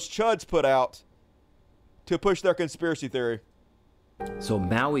videos Chuds put out to push their conspiracy theory. So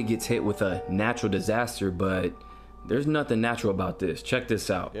Maui gets hit with a natural disaster, but there's nothing natural about this. Check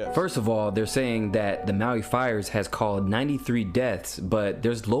this out. Yes. First of all, they're saying that the Maui fires has caused 93 deaths, but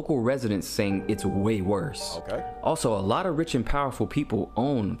there's local residents saying it's way worse. Okay. Also, a lot of rich and powerful people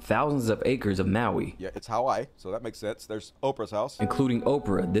own thousands of acres of Maui. Yeah, it's Hawaii, so that makes sense. There's Oprah's house. Including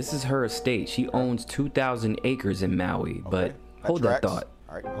Oprah. This is her estate. She owns 2,000 acres in Maui, but hold that thought.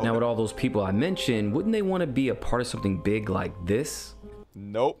 All right, now with all those people I mentioned, wouldn't they want to be a part of something big like this?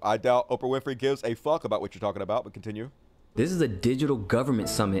 Nope, I doubt Oprah Winfrey gives a fuck about what you're talking about, but continue. This is a digital government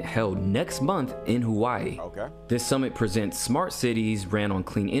summit held next month in Hawaii. Okay. This summit presents smart cities ran on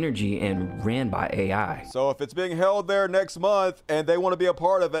clean energy and ran by AI. So if it's being held there next month and they want to be a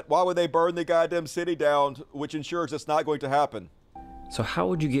part of it, why would they burn the goddamn city down, which ensures it's not going to happen? So how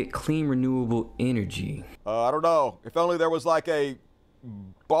would you get clean renewable energy? I don't know. If only there was like a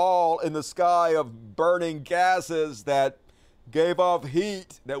ball in the sky of burning gases that gave off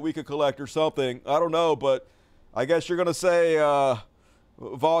heat that we could collect or something. I don't know, but I guess you're going to say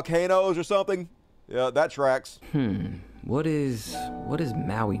volcanoes or something? Yeah, that tracks. What is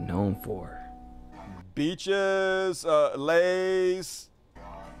Maui known for? Beaches, lays.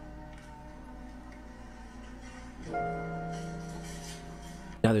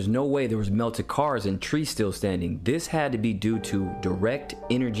 Now there's no way there was melted cars and trees still standing. This had to be due to direct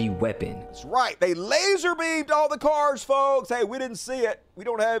energy weapon. That's right. They laser beamed all the cars, folks. Hey, we didn't see it. We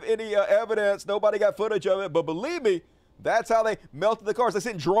don't have any evidence. Nobody got footage of it. But believe me, that's how they melted the cars. They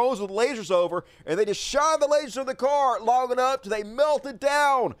sent drones with lasers over, and they just shine the lasers in the car long enough till they melted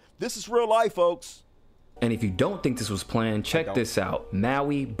down. This is real life, folks. And if you don't think this was planned, check this out.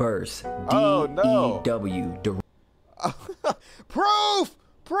 Maui burst. Oh, no. DEW. Proof!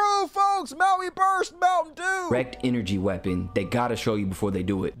 Proof, folks! Maui burst Mountain Dew! Direct energy weapon. They gotta show you before they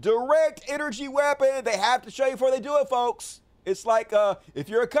do it. Direct energy weapon. They have to show you before they do it, folks. It's like, if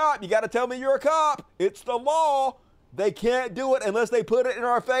you're a cop, you gotta tell me you're a cop. It's the law. They can't do it unless they put it in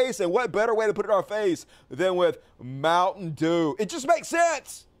our face. And what better way to put it in our face than with Mountain Dew? It just makes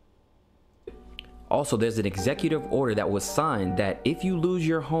sense. Also, there's an executive order that was signed that if you lose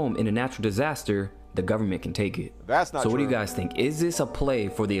your home in a natural disaster, the government can take it. That's not So true. what do you guys think? Is this a play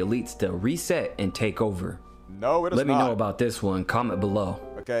for the elites to reset and take over? No, it is not. Let me know about this one. Comment below.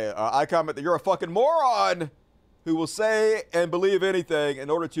 Okay, I comment that you're a fucking moron who will say and believe anything in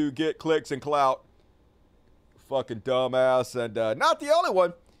order to get clicks and clout. Fucking dumbass. And not the only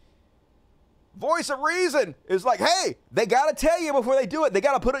one. Voice of Reason is like, hey, they got to tell you before they do it. They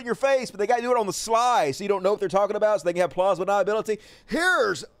got to put it in your face, but they got to do it on the sly so you don't know what they're talking about, so they can have plausible deniability.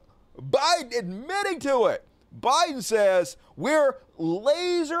 Here's Biden admitting to it. Biden says we're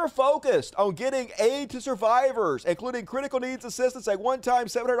laser focused on getting aid to survivors, including critical needs assistance, a one-time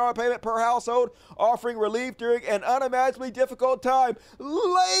 $700 payment per household, offering relief during an unimaginably difficult time.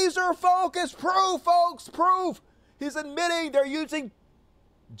 Laser focused. Proof, folks, proof. He's admitting they're using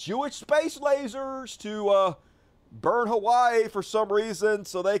Jewish space lasers to burn Hawaii for some reason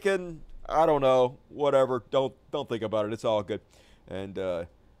so they can, I don't know, whatever. Don't think about it. It's all good. And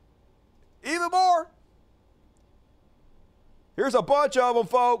even more. Here's a bunch of them,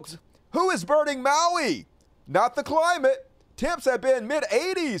 folks. Who is burning Maui? Not the climate. Temps have been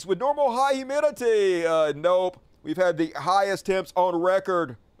mid-80s with normal high humidity. Nope. We've had the highest temps on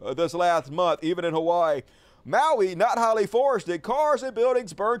record this last month, even in Hawaii. Maui, not highly forested. Cars and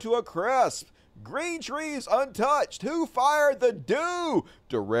buildings burned to a crisp. Green trees untouched. Who fired the dew?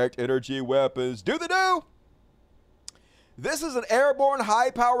 Direct energy weapons. Do the do. This is an airborne,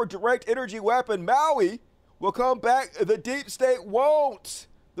 high-powered direct energy weapon. Maui will come back. The deep state won't.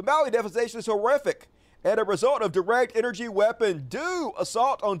 The Maui devastation is horrific. and a result of direct energy weapon due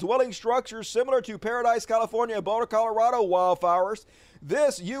assault on dwelling structures similar to Paradise, California and Boulder, Colorado wildfires.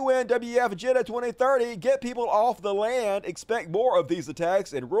 This UNWF Agenda 2030, get people off the land, expect more of these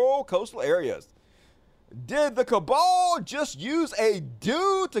attacks in rural coastal areas. Did the cabal just use a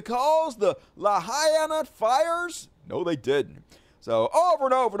dude to cause the Lahaina fires? No, they didn't. So over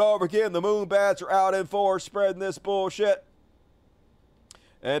and over and over again, the moon bats are out in force spreading this bullshit.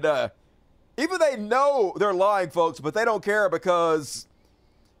 And even they know they're lying, folks, but they don't care because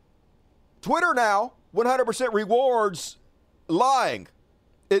Twitter now 100% rewards lying.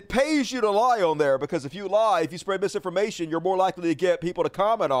 It pays you to lie on there because if you lie, if you spread misinformation, you're more likely to get people to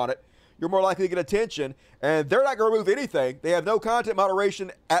comment on it. You're more likely to get attention, and they're not going to remove anything. They have no content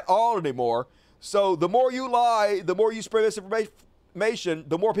moderation at all anymore. So the more you lie, the more you spread misinformation,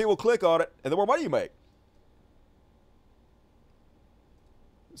 the more people click on it, and the more money you make.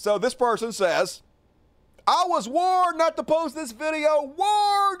 So this person says, I was warned not to post this video.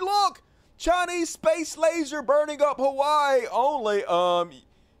 Warned, look, Chinese space laser burning up Hawaii only.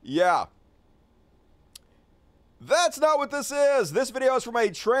 Yeah. That's not what this is. This video is from a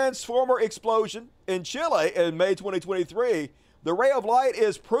transformer explosion in Chile in May 2023. The ray of light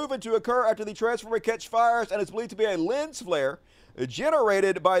is proven to occur after the transformer catch fires and is believed to be a lens flare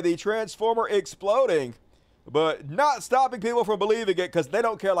generated by the transformer exploding, but not stopping people from believing it because they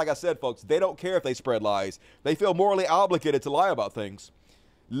don't care. Like I said, folks, they don't care if they spread lies. They feel morally obligated to lie about things.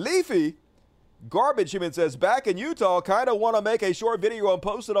 Leafy Garbage Human says, back in Utah, kind of want to make a short video and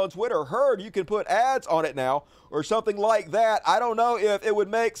post it on Twitter. Heard you can put ads on it now or something like that. I don't know if it would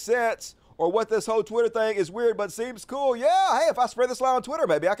make sense or what this whole Twitter thing is weird, but seems cool. Yeah, hey, if I spread this lie on Twitter,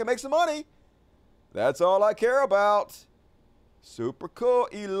 maybe I can make some money. That's all I care about. Super cool,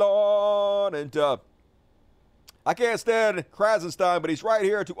 Elon. And I can't stand Krasenstein, but he's right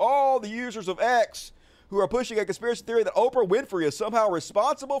here. To all the users of X who are pushing a conspiracy theory that Oprah Winfrey is somehow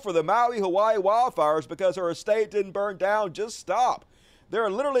responsible for the Maui, Hawaii wildfires because her estate didn't burn down, just stop. There are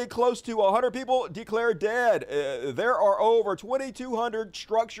literally close to 100 people declared dead. There are over 2,200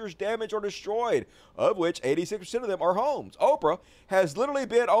 structures damaged or destroyed, of which 86% of them are homes. Oprah has literally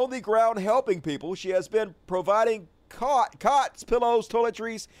been on the ground helping people. She has been providing cots, pillows,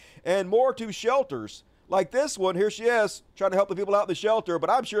 toiletries, and more to shelters. Like this one, here she is, trying to help the people out in the shelter, but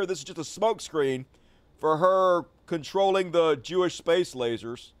I'm sure this is just a smokescreen for her controlling the Jewish space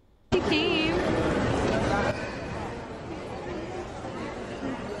lasers. She came.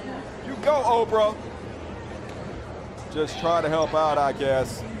 You go, Oprah. Just trying to help out, I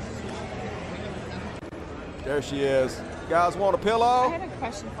guess. There she is. You guys want a pillow? I had a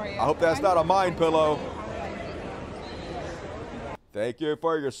question for you. I hope that's not a mind pillow. Thank you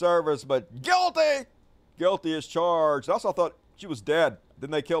for your service, but guilty! Guilty as charged. I also thought she was dead.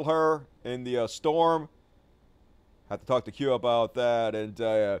 Didn't they kill her in the storm? Have to talk to Q about that. And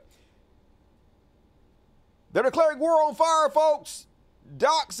they're declaring war on fire, folks.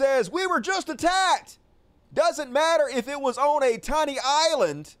 Doc says, we were just attacked. Doesn't matter if it was on a tiny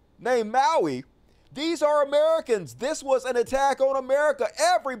island named Maui. These are Americans. This was an attack on America.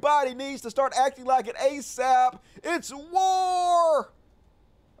 Everybody needs to start acting like it ASAP. It's war.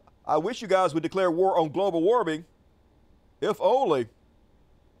 I wish you guys would declare war on global warming. If only.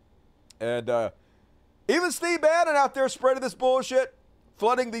 And even Steve Bannon out there spreading this bullshit,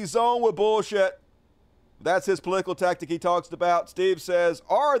 flooding the zone with bullshit. That's his political tactic he talks about. Steve says,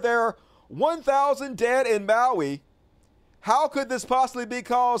 are there 1,000 dead in Maui? How could this possibly be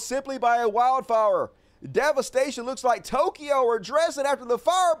caused simply by a wildfire? Devastation looks like Tokyo or Dresden after the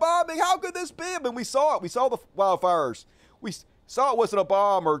firebombing. How could this be? I mean, we saw it. We saw the wildfires. We saw it wasn't a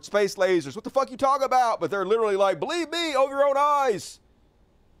bomb or space lasers. What the fuck you talking about? But they're literally like, believe me, over your own eyes.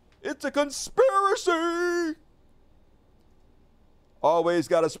 It's a conspiracy. Always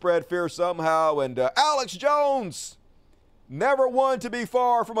got to spread fear somehow. And Alex Jones, never one to be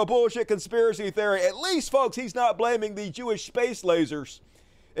far from a bullshit conspiracy theory. At least, folks, he's not blaming the Jewish space lasers.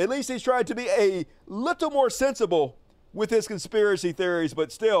 At least he's trying to be a little more sensible with his conspiracy theories,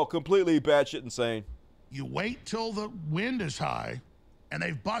 but still completely batshit insane. You wait till the wind is high, and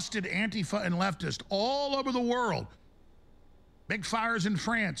they've busted Antifa and leftists all over the world. Big fires in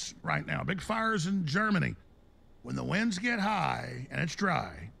France right now, big fires in Germany. When the winds get high and it's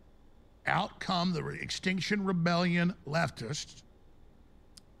dry, out come the Extinction Rebellion leftists,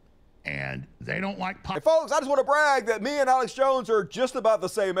 and they don't like Hey, folks, I just want to brag that me and Alex Jones are just about the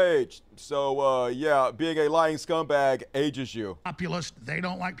same age. So, yeah, being a lying scumbag ages you. Populist, they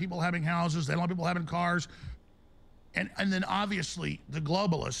don't like people having houses, they don't like people having cars. And then obviously the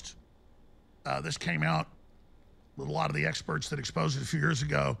globalist, this came out with a lot of the experts that exposed it a few years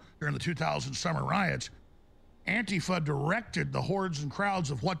ago during the 2000 summer riots, Antifa directed the hordes and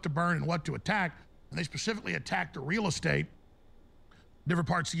crowds of what to burn and what to attack, and they specifically attacked the real estate, different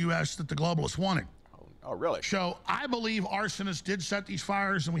parts of the U.S. that the globalists wanted. Oh, really? So I believe arsonists did set these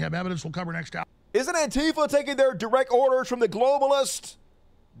fires, and we have evidence we'll cover next hour. Isn't Antifa taking their direct orders from the globalists?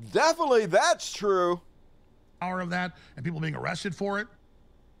 Definitely, that's true. Of that, and people being arrested for it.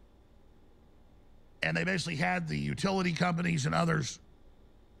 And they basically had the utility companies and others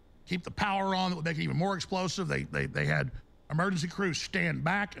keep the power on that would make it even more explosive. They had emergency crews stand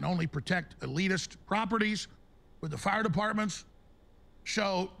back and only protect elitist properties with the fire departments.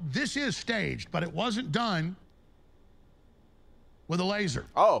 So this is staged, but it wasn't done with a laser.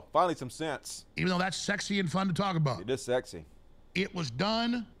 Oh, finally some sense. Even though that's sexy and fun to talk about. It is sexy. It was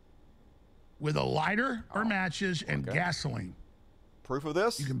done with a lighter or matches and gasoline. Proof of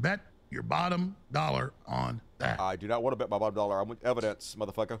this? You can bet your bottom dollar on that. I do not want to bet my bottom dollar. I want evidence,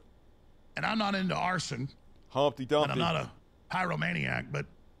 motherfucker. And I'm not into arson. Humpty Dumpty. And I'm not a pyromaniac, but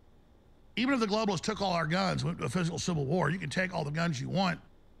even if the globalists took all our guns, went to a physical civil war, you can take all the guns you want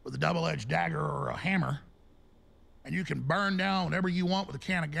with a double-edged dagger or a hammer, and you can burn down whatever you want with a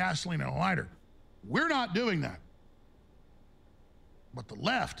can of gasoline and a lighter. We're not doing that. But the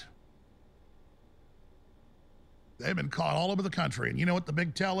left, they've been caught all over the country. And you know what the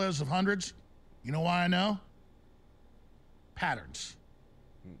big tell is of hundreds? You know why I know? Patterns.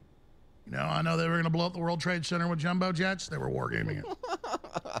 You know, I know they were going to blow up the World Trade Center with jumbo jets. They were wargaming it.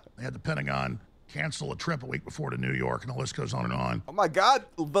 They had the Pentagon cancel a trip a week before to New York, and the list goes on and on. Oh, my God.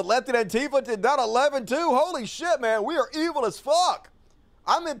 The left and Antifa did 9/11, too. Holy shit, man. We are evil as fuck.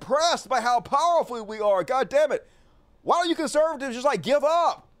 I'm impressed by how powerful we are. God damn it. Why don't you conservatives just, like, give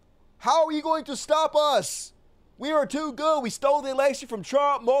up? How are you going to stop us? We are too good. We stole the election from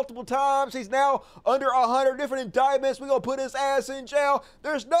Trump multiple times. He's now under 100 different indictments. We're going to put his ass in jail.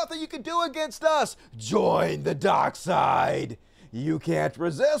 There's nothing you can do against us. Join the dark side. You can't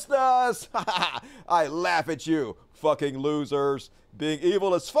resist us. I laugh at you, fucking losers. Being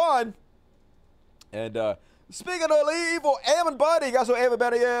evil is fun. And speaking of evil, Ammon Bundy. You guys know who Ammon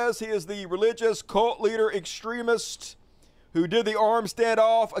Bundy is? He is the religious cult leader extremist who did the armed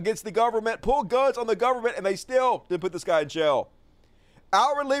standoff against the government, pulled guns on the government, and they still didn't put this guy in jail.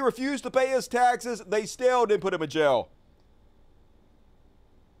 Outwardly refused to pay his taxes, they still didn't put him in jail.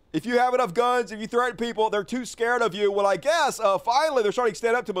 If you have enough guns, if you threaten people, they're too scared of you. Well, I guess finally they're starting to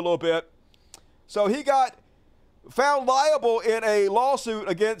stand up to him a little bit. So he got found liable in a lawsuit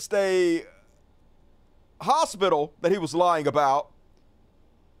against a hospital that he was lying about,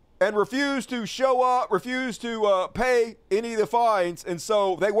 and refused to show up, refused to pay any of the fines. And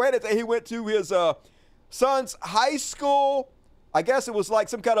so they waited. He went to his son's high school. I guess it was like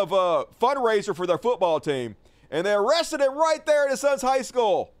some kind of fundraiser for their football team. And they arrested him right there at his son's high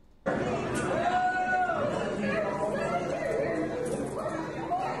school.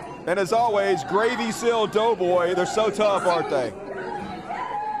 And as always, Gravy Seal Doughboy. They're so tough, aren't they?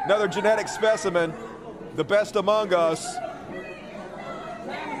 Another genetic specimen, the best among us.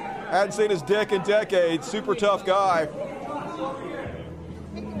 Hadn't seen his dick in decades. Super tough guy.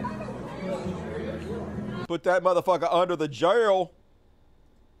 Put that motherfucker under the jail.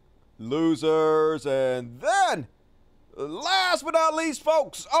 Losers. And then, last but not least,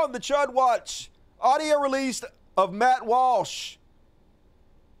 folks, on the Chud Watch, audio released of Matt Walsh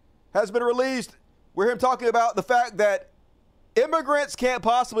has been released. We're him talking about the fact that immigrants can't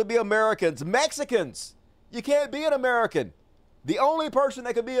possibly be Americans. Mexicans, you can't be an American. The only person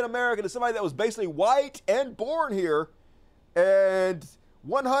that can be an American is somebody that was basically white and born here and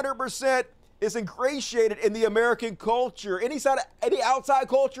 100% is ingratiated in the American culture. Any outside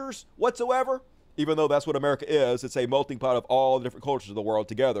cultures whatsoever, even though that's what America is, it's a melting pot of all the different cultures of the world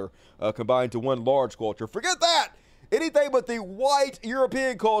together, combined to one large culture. Forget that! Anything but the white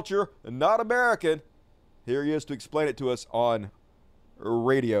European culture, not American. Here he is to explain it to us on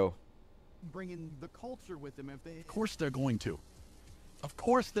radio. Bringing the culture with them. Of course they're going to. Of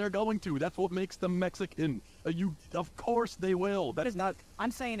course they're going to. That's what makes them Mexican. Of course they will. That is not. I'm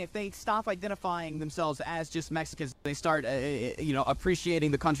saying if they stop identifying themselves as just Mexicans, they start,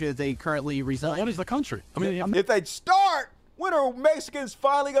 appreciating the country that they currently reside. What is the country? I mean, if they'd start, when are Mexicans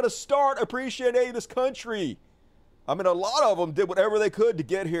finally going to start appreciating this country? I mean, a lot of them did whatever they could to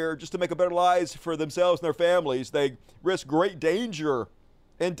get here just to make a better lives for themselves and their families. They risked great danger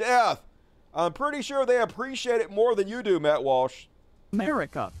and death. I'm pretty sure they appreciate it more than you do, Matt Walsh.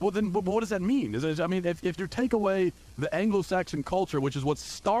 America. Well, then what does that mean? If you take away the Anglo-Saxon culture, which is what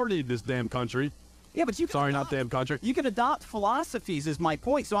started this damn country. Yeah, but you can not damn country. You can adopt philosophies is my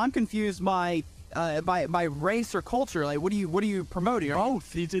point. So I'm confused by by race or culture? Like, what are you promoting?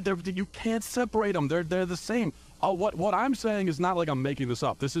 Both. You can't separate them. They're the same. What I'm saying is not like I'm making this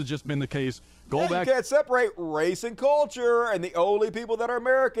up. This has just been the case. Go back. You can't separate race and culture, and the only people that are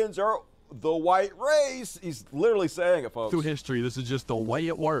Americans are the white race. He's literally saying it, folks. Through history, this is just the way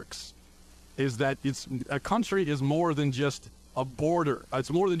it works. Is that a country is more than just a border. It's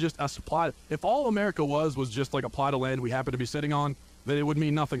more than just a supply. If all America was just like a plot of land we happen to be sitting on, then it would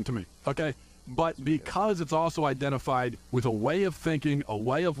mean nothing to me. Okay. But because it's also identified with a way of thinking, a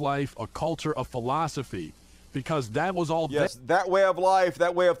way of life, a culture, a philosophy, because that was all. Yes, that way of life,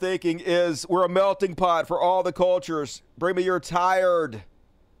 that way of thinking is we're a melting pot for all the cultures. Bring me your tired.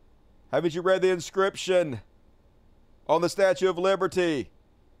 Haven't you read the inscription on the Statue of Liberty?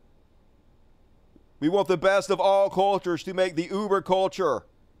 We want the best of all cultures to make the uber culture.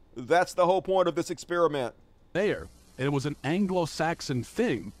 That's the whole point of this experiment. There, and it was an Anglo-Saxon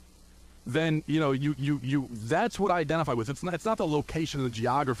thing. Then that's what I identify with. It's not the location and the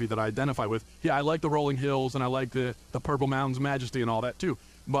geography that I identify with. Yeah, I like the rolling hills and I like the purple mountains majesty and all that too.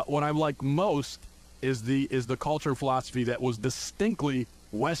 But what I like most is the culture and philosophy that was distinctly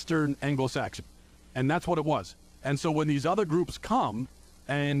Western Anglo-Saxon, and that's what it was. And so when these other groups come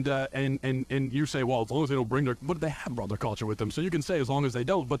and you say, well, as long as they don't bring but they have brought their culture with them. So you can say as long as they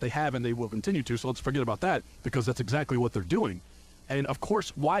don't, but they have and they will continue to. So let's forget about that, because that's exactly what they're doing. And of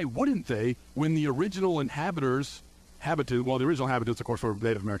course, why wouldn't they, when the original inhabitants, well, the original inhabitants, of course, were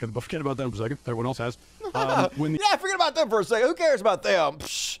Native Americans, but forget about them for a second. Everyone else has. Yeah, forget about them for a second. Who cares about them?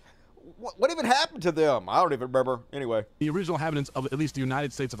 Psh, what even happened to them? I don't even remember. Anyway. The original inhabitants of at least the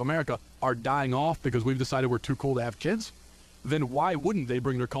United States of America are dying off because we've decided we're too cool to have kids. Then why wouldn't they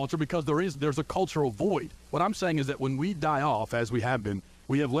bring their culture? Because there's a cultural void. What I'm saying is that when we die off, as we have been,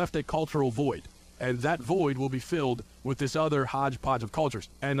 we have left a cultural void. And that void will be filled with this other hodgepodge of cultures.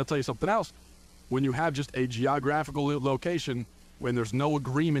 And I'll tell you something else. When you have just a geographical location, when there's no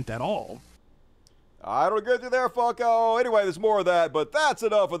agreement at all. I don't agree with you there, fucko. Anyway, there's more of that, but that's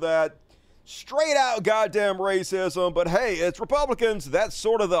enough of that. Straight out goddamn racism. But hey, it's Republicans. That's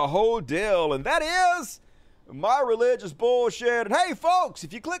sort of the whole deal. And that is my religious bullshit. And hey, folks,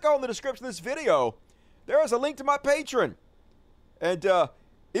 if you click on the description of this video, there is a link to my Patreon. And,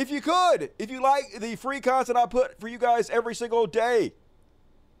 if you like the free content I put for you guys every single day,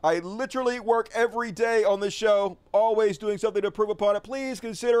 I literally work every day on this show, always doing something to improve upon it. Please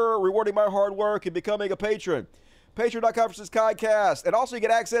consider rewarding my hard work and becoming a patron. Patreon.com/KaiCast. And also you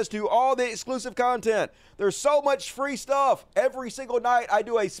get access to all the exclusive content. There's so much free stuff. Every single night I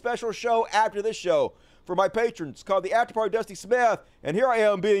do a special show after this show for my patrons called the After Party Dusty Smith. And here I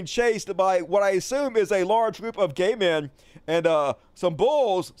am being chased by what I assume is a large group of gay men and some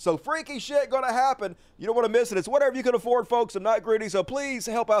bulls. So freaky shit gonna happen. You don't want to miss it. It's whatever you can afford, folks. I'm not greedy, so please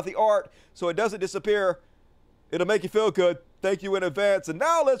help out the art so it doesn't disappear. It'll make you feel good. Thank you in advance. And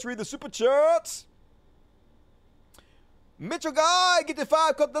now let's read the super chats. Mitchell Guy, get the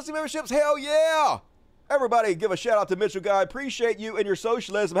 5 Cup Dusty memberships. Hell yeah. Everybody give a shout out to Mitchell Guy. Appreciate you and your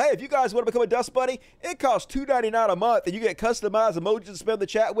socialism. Hey, if you guys want to become a Dust Buddy, it costs $2.99 a month, and you get customized emojis to spend the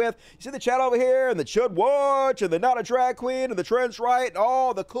chat with. You see the chat over here, and the Chud Watch, and the Not a Drag Queen, and the Trends Right, and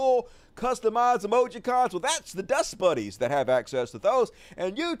all the cool customized emoji cons. Well, that's the Dust Buddies that have access to those.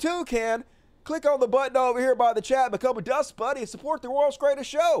 And you too can click on the button over here by the chat, become a Dust Buddy, and support the world's greatest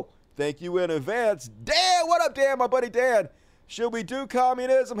show. Thank you in advance. Dan, what up, Dan, my buddy Dan? Should we do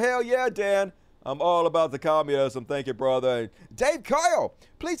communism? Hell yeah, Dan. I'm all about the communism. Thank you, brother. Dave Kyle,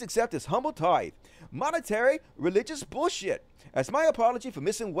 please accept this humble tithe. Monetary religious bullshit. As my apology for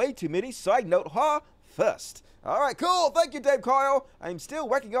missing way too many side note first. All right, cool. Thank you, Dave Kyle. I'm still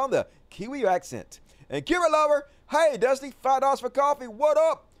working on the Kiwi accent. And Kira Lover, hey, Dusty, $5 for coffee. What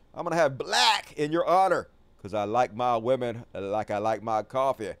up? I'm going to have black in your honor because I like my women like I like my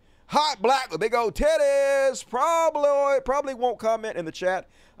coffee. Hot black with big old titties. Probably won't comment in the chat.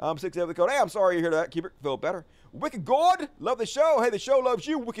 6 the code. Hey, I'm sorry you hear that. Keep it feel better. Wicked Good. Love the show. Hey, the show loves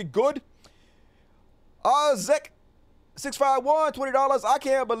you. Wicked Good. Zek 651, $20. I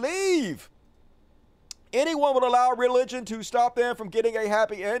can't believe anyone would allow religion to stop them from getting a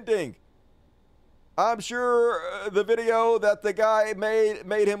happy ending. I'm sure the video that the guy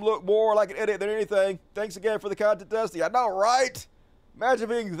made him look more like an idiot than anything. Thanks again for the content, Dusty. I know, right? Imagine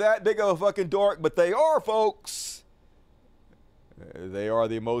being that big of a fucking dork, but they are, folks. They are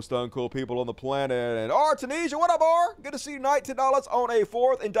the most uncool people on the planet. And R. Tunisia, what up, R? Good to see you tonight. $10 on a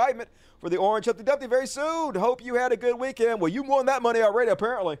 4th indictment for the Orange Humpty Dumpty very soon. Hope you had a good weekend. Well, you won that money already,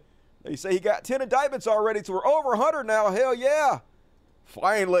 apparently. They say he got 10 indictments already, so we're over 100 now. Hell yeah.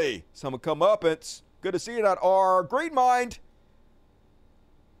 Finally, some come up. It's good to see you tonight, R. Green Mind.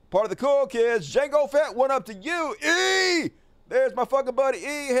 Part of the cool kids. Django Fett, one up to you. E! There's my fucking buddy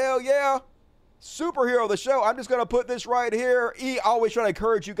E. Hell yeah. Superhero of the show. I'm just going to put this right here. E, always trying to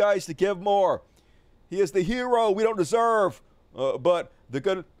encourage you guys to give more. He is the hero we don't deserve, but the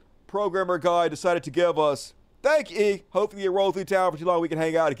good programmer guy decided to give us. Thank you, E. Hopefully you roll through town for too long. We can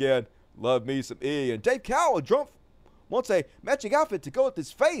hang out again. Love me some E. And Dave Cowell, Trump wants a matching outfit to go with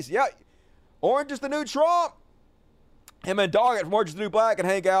his face. Yeah, Orange is the new Trump. Him and Doggett from Orange is the New Black can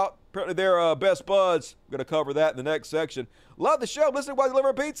hang out. Apparently they're best buds. I'm going to cover that in the next section. Love the show. Listen while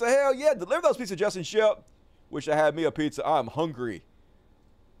delivering pizza. Hell yeah. Deliver those pizzas, Justin Ship. Wish I had me a pizza. I'm hungry.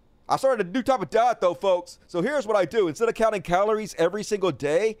 I started a new type of diet, though, folks. So here's what I do. Instead of counting calories every single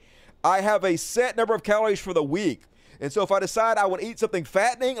day, I have a set number of calories for the week. And so if I decide I want to eat something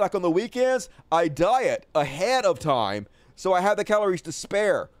fattening, like on the weekends, I diet ahead of time so I have the calories to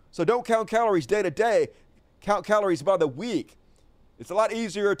spare. So don't count calories day to day. Count calories by the week. It's a lot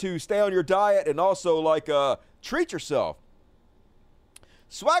easier to stay on your diet and also, like, treat yourself.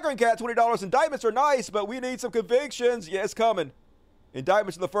 Swaggering Cat, $20. Indictments are nice, but we need some convictions. Yeah, it's coming.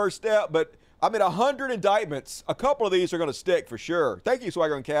 Indictments are the first step, but I mean, 100 indictments. A couple of these are going to stick for sure. Thank you,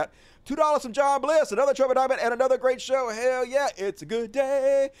 Swaggering Cat. $2 from John Bliss. Another Trump indictment and another great show. Hell yeah, it's a good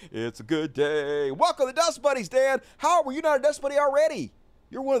day. It's a good day. Welcome to Dust Buddies, Dan. How were you not a Dust Buddy already?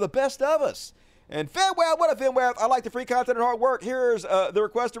 You're one of the best of us. And FinWeb, what up, FinWeb? I like the free content and hard work. Here's the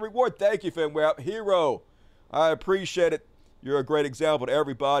requested reward. Thank you, FinWeb. Hero. I appreciate it. You're a great example to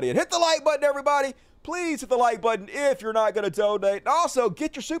everybody. And hit the like button, everybody. Please hit the like button if you're not going to donate. And also,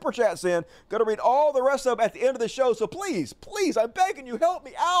 get your super chats in. Going to read all the rest of them at the end of the show. So please, please, I'm begging you, help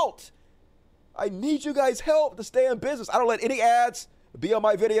me out. I need you guys' help to stay in business. I don't let any ads be on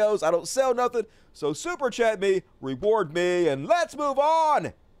my videos. I don't sell nothing. So super chat me, reward me, and let's move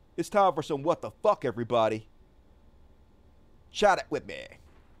on. It's time for some what the fuck, everybody. Chat it with me.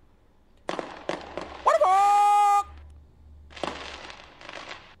 What the fuck?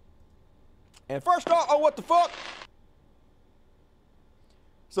 And first off, on what the fuck?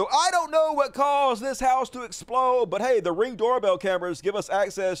 So I don't know what caused this house to explode, but hey, the Ring doorbell cameras give us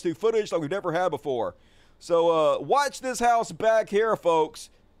access to footage like we've never had before. So watch this house back here, folks.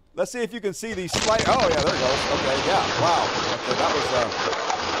 Let's see if you can see these slight. Oh yeah, there it goes. Okay, yeah, wow. Okay,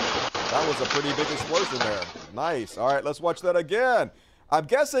 that was a pretty big explosion there. Nice. All right, let's watch that again. I'm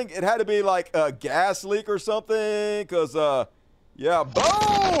guessing it had to be like a gas leak or something, because, yeah,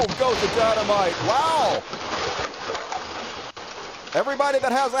 boom goes the dynamite. Wow. Everybody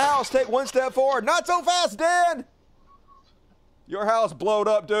that has a house, take one step forward. Not so fast, Dan. Your house blowed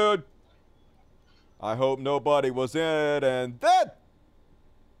up, dude. I hope nobody was in it. And then,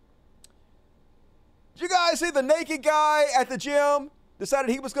 did you guys see the naked guy at the gym?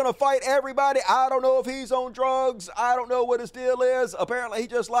 Decided he was going to fight everybody. I don't know if he's on drugs. I don't know what his deal is. Apparently, he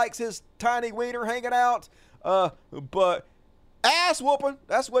just likes his tiny wiener hanging out. But ass whooping,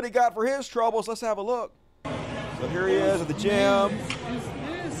 that's what he got for his troubles. Let's have a look. So here he is at the gym.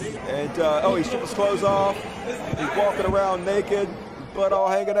 And, oh, he stripped his clothes off. He's walking around naked, butt all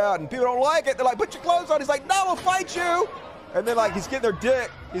hanging out. And people don't like it. They're like, put your clothes on. He's like, no, I'll fight you. And then, like, he's getting their dick.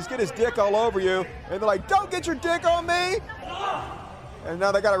 He's getting his dick all over you. And they're like, don't get your dick on me. And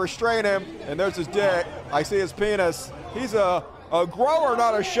now they got to restrain him, and there's his dick. I see his penis. He's a grower,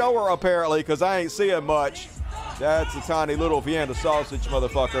 not a shower, apparently, because I ain't seeing much. That's a tiny little Vienna sausage,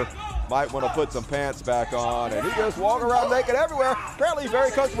 motherfucker. Might want to put some pants back on. And he just walking around naked everywhere. Apparently he's very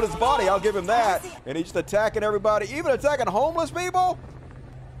comfortable with his body. I'll give him that. And he's just attacking everybody, even attacking homeless people.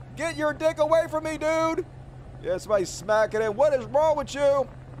 Get your dick away from me, dude. Yeah, somebody's smacking him. What is wrong with you?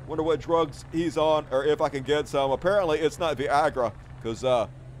 Wonder what drugs he's on, or if I can get some. Apparently it's not Viagra. Because,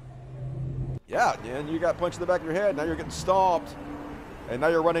 yeah, and you got punched in the back of your head. Now you're getting stomped. And now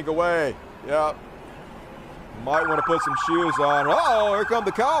you're running away. Yeah. Might want to put some shoes on. Uh-oh, here come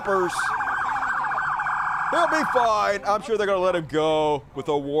the coppers. He'll be fine. I'm sure they're going to let him go with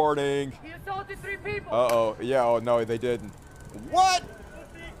a warning. He assaulted 3 people. Uh-oh. Yeah, oh, no, they didn't. What?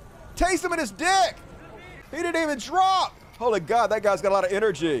 Taste him in his dick. He didn't even drop. Holy God, that guy's got a lot of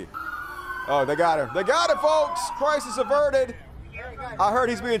energy. Oh, they got him. They got him, folks. Crisis averted. I heard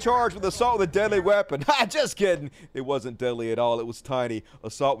he's being charged with assault with a deadly weapon. Just kidding. It wasn't deadly at all. It was tiny.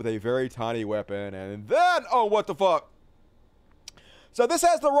 Assault with a very tiny weapon. And then, oh, what the fuck? So this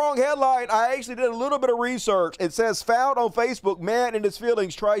has the wrong headline. I actually did a little bit of research. It says, found on Facebook, man in his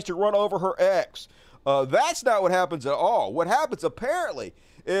feelings tries to run over her ex. That's not what happens at all. What happens apparently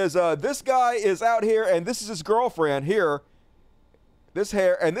is this guy is out here, and this is his girlfriend here. This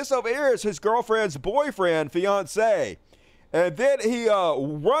hair, and this over here is his girlfriend's boyfriend, fiance. And then he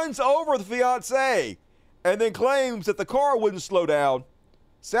runs over the fiance and then claims that the car wouldn't slow down.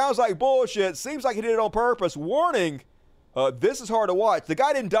 Sounds like bullshit. Seems like he did it on purpose. Warning, this is hard to watch. The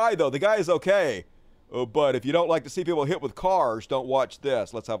guy didn't die, though. The guy is okay. But if you don't like to see people hit with cars, don't watch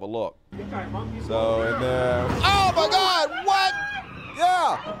this. Let's have a look. So, and then... Oh, my God! What?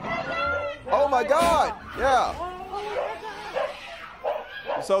 Yeah! Oh, my God! Yeah.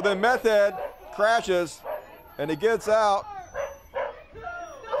 So then Meth Head crashes, and he gets out.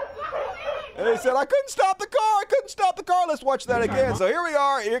 And he said, I couldn't stop the car. I couldn't stop the car. Let's watch that again. So here we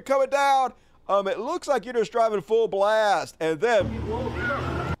are. You're coming down. It looks like you're just driving full blast. And then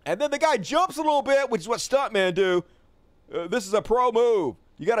the guy jumps a little bit, which is what stuntmen do. This is a pro move.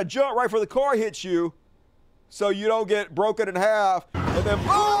 You got to jump right before the car hits you so you don't get broken in half. And then, boom!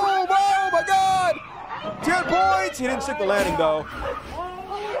 Oh, my God! 10 points. He didn't stick the landing, though.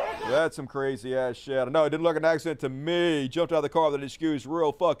 That's some crazy ass shit. I know it didn't look like an accident to me. He jumped out of the car with an excuse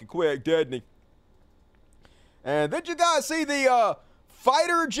real fucking quick, didn't he? And did you guys see the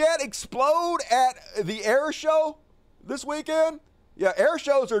fighter jet explode at the air show this weekend? Yeah, air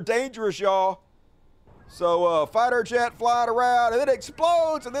shows are dangerous, y'all. So fighter jet flying around and then it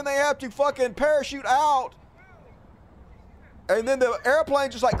explodes and then they have to fucking parachute out. And then the airplane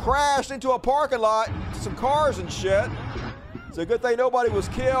just like crashed into a parking lot, some cars and shit. It's a good thing nobody was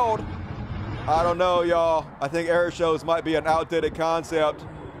killed. I don't know, y'all. I think air shows might be an outdated concept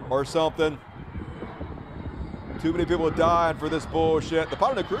or something. Too many people dying for this bullshit. The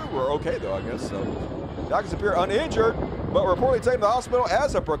pilot and the crew were okay, though, I guess. So, doctors appear uninjured, but reportedly taken to the hospital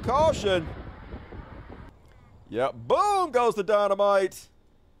as a precaution. Yep, boom goes the dynamite.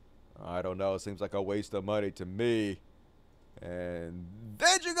 I don't know. It seems like a waste of money to me. And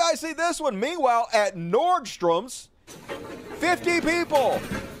did you guys see this one? Meanwhile, at Nordstrom's, 50 people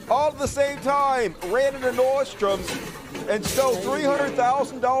all at the same time ran into Nordstrom's and stole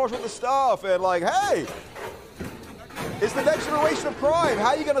 $300,000 worth of stuff. And like, hey, it's the next generation of crime. How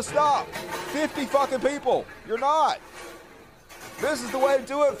are you going to stop 50 fucking people? You're not. This is the way to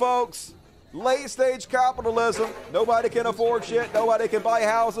do it, folks. Late stage capitalism. Nobody can afford shit. Nobody can buy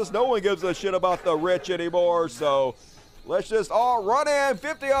houses. No one gives a shit about the rich anymore. So let's just all run in,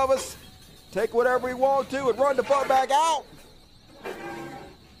 50 of us. Take whatever we want to and run the fuck back out.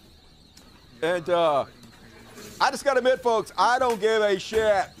 And I just got to admit, folks, I don't give a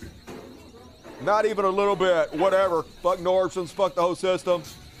shit. Not even a little bit. Whatever. Fuck Nordstrom's. Fuck the whole system.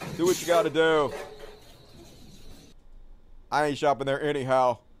 Do what you got to do. I ain't shopping there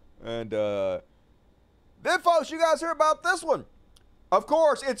anyhow. And then, folks, you guys hear about this one. Of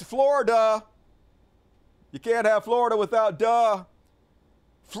course, it's Florida. You can't have Florida without duh.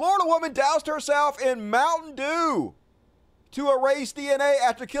 Florida woman doused herself in Mountain Dew to erase DNA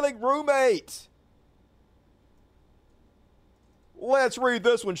after killing roommate. Let's read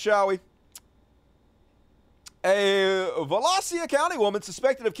this one, shall we? A Volusia County woman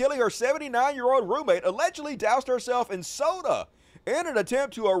suspected of killing her 79-year-old roommate allegedly doused herself in soda in an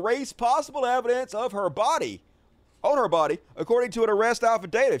attempt to erase possible evidence of her body. On her body, according to an arrest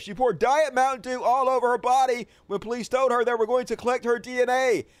affidavit. She poured Diet Mountain Dew all over her body when police told her they were going to collect her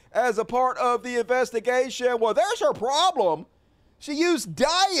DNA as a part of the investigation. Well, there's her problem. She used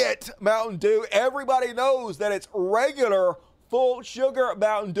Diet Mountain Dew. Everybody knows that it's regular full sugar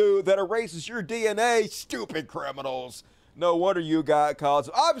Mountain Dew that erases your DNA. Stupid criminals. No wonder you got caught.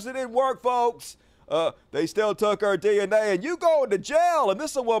 Obviously it didn't work, folks. They still took her DNA, and you going to jail. And this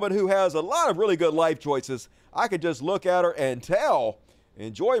is a woman who has a lot of really good life choices. I could just look at her and tell.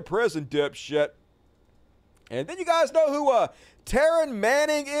 Enjoy prison, dipshit. And then you guys know who Taryn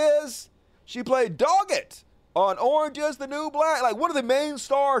Manning is? She played Doggett on Orange is the New Black. Like one of the main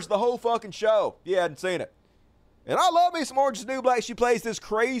stars of the whole fucking show. If you hadn't seen it. And I love me some Orange is the New Black. She plays this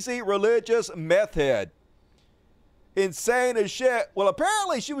crazy religious meth head. Insane as shit. Well,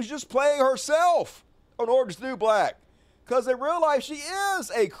 apparently she was just playing herself on Orange is the New Black. Because in real life, she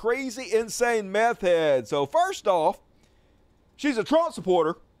is a crazy, insane meth head. So first off, she's a Trump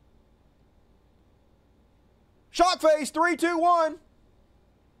supporter. Shock face, 3, 2, 1.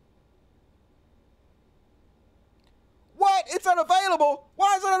 What? It's unavailable.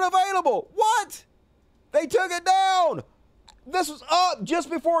 Why is it unavailable? What? They took it down. This was up just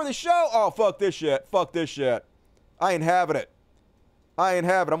before the show. Oh, fuck this shit. Fuck this shit. I ain't having it. I ain't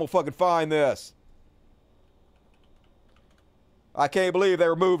having it. I'm going to fucking find this. I can't believe they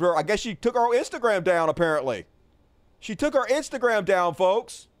removed her. I guess she took her Instagram down, apparently. She took her Instagram down,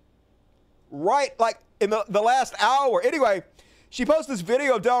 folks. Right, like, in the last hour. Anyway, she posted this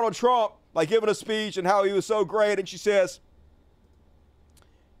video of Donald Trump, like, giving a speech and how he was so great. And she says,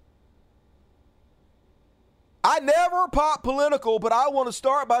 I never pop political, but I want to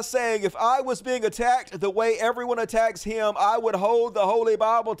start by saying if I was being attacked the way everyone attacks him, I would hold the Holy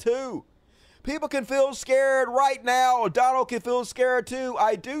Bible too. People can feel scared right now. Donald can feel scared too.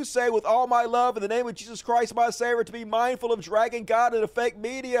 I do say with all my love in the name of Jesus Christ, my Savior, to be mindful of dragging God into fake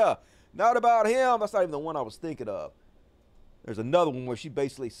media. Not about him. That's not even the one I was thinking of. There's another one where she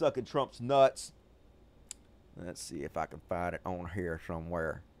basically sucking Trump's nuts. Let's see if I can find it on here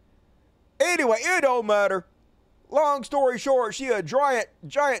somewhere. Anyway, it don't matter. Long story short, she a giant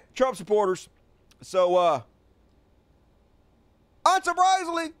Trump supporters. So,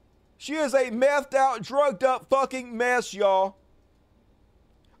 unsurprisingly, she is a methed out, drugged up fucking mess, y'all.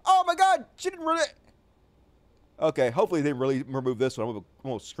 Oh my God, she didn't really. Okay, hopefully they didn't really remove this one. I'm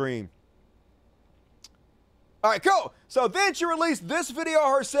gonna scream. All right, cool. So then she released this video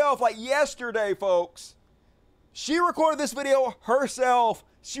herself, like yesterday, folks. She recorded this video herself.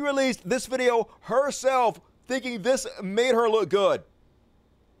 She released this video herself, thinking this made her look good.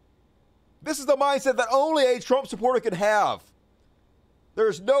 This is the mindset that only a Trump supporter can have.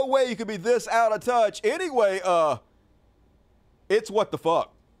 There's no way you could be this out of touch. Anyway, it's what the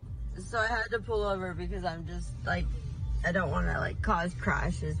fuck. So I had to pull over because I'm just like, I don't want to like cause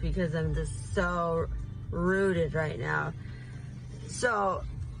crashes because I'm just so rooted right now. So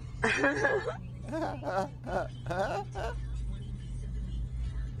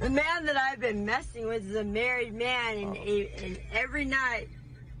the man that I've been messing with is a married man, and every night,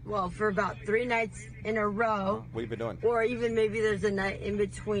 well, for about 3 nights in a row. What have you been doing? Or even maybe there's a night in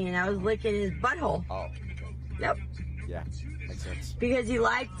between. I was licking his butthole. Oh. Yep. Yeah, makes sense. Because he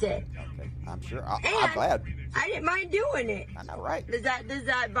liked it. Okay, I'm sure. I'm glad. I didn't mind doing it. I know, right? Does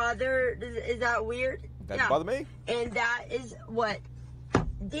that bother? Is that weird? Doesn't bother me. And that is what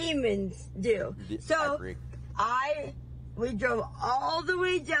demons do. So we drove all the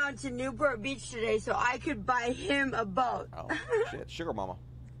way down to Newport Beach today so I could buy him a boat. Oh shit, sugar mama,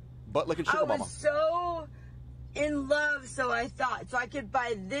 butt licking sugar mama. I was so in love, so I thought, so I could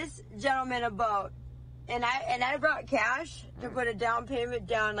buy this gentleman a boat, and I brought cash to put a down payment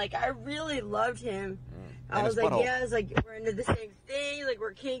down. Like I really loved him. I was like, yeah, it's like we're into the same thing, like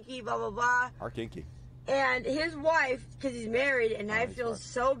we're kinky, blah blah blah. Our kinky. And his wife, because he's married, and I feel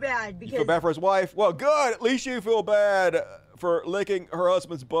so bad because... You feel bad for his wife? Well, good. At least you feel bad for licking her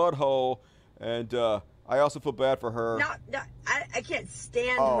husband's butthole. And I also feel bad for her. No, I can't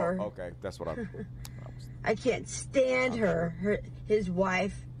stand her. Oh, okay. That's what I'm... I can't stand his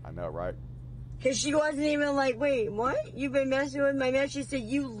wife. I know, right? Because she wasn't even like, wait, what? You've been messing with my man? She said,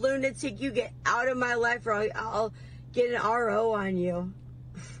 you lunatic, you get out of my life or I'll get an RO on you.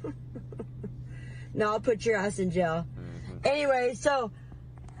 No, I'll put your ass in jail. Mm-hmm. Anyway, so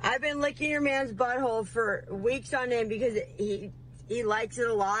I've been licking your man's butthole for weeks on end because he likes it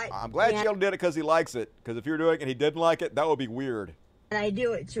a lot. I'm glad you did it because he likes it. Because if you're doing it and he didn't like it, that would be weird. And I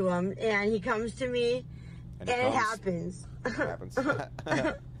do it to him, and he comes to me, and it happens. It happens.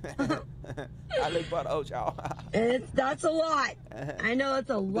 I lick buttholes, y'all. And that's a lot. I know it's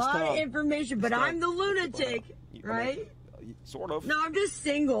a lot of information, but I'm the lunatic, right? Sort of. No, I'm just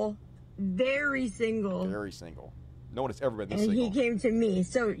single. Very single. Very single. No one has ever been this single. single. And he came to me.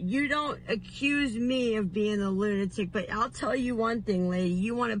 So you don't accuse me of being a lunatic, but I'll tell you one thing, lady.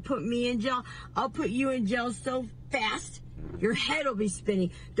 You want to put me in jail? I'll put you in jail so fast, your head will be spinning.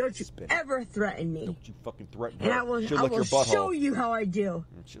 Don't you ever threaten me. Don't you fucking threaten her. And I will show you how I do.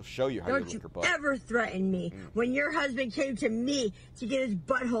 She'll show you how you lick her butt. Don't you ever threaten me. When your husband came to me to get his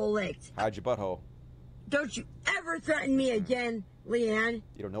butthole licked. How'd your butthole? Don't you ever threaten me again, Leanne.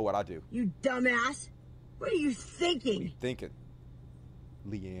 You don't know what I do. You dumbass. What are you thinking? What are you thinking,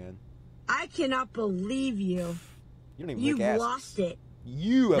 Leanne? I cannot believe you. You don't even lick asses. You've lost it.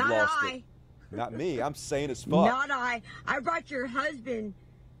 You have lost it. Not me. I'm sane as fuck. Not I. I brought your husband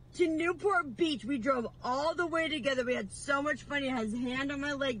to Newport Beach. We drove all the way together. We had so much fun. He has his hand on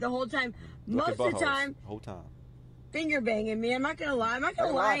my leg the whole time. Most of the time. Whole time. Finger banging me. I'm not gonna lie. I'm not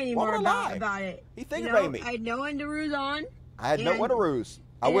gonna lie anymore about it. He finger banged me. I had no underoos on. I had no underoos.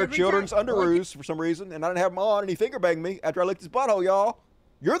 I wear children's underoos for some reason, and I didn't have them on, and he finger banged me after I licked his butthole, y'all.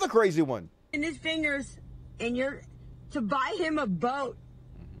 You're the crazy one. In his fingers, and you're to buy him a boat.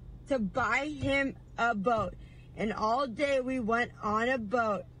 To buy him a boat. And all day we went on a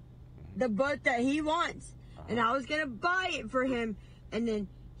boat. The boat that he wants. And I was gonna buy it for him, and then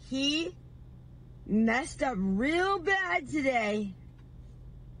he messed up real bad today,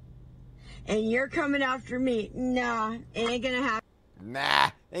 and you're coming after me. Nah, it ain't gonna happen.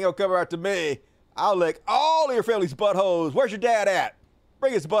 Nah, ain't gonna come after me. I'll lick all of your family's buttholes. Where's your dad at?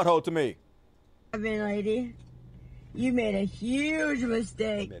 Bring his butthole to me. I mean, lady, you made a huge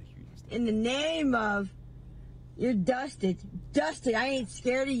mistake. In the name of, You're dusted. Dusted. I ain't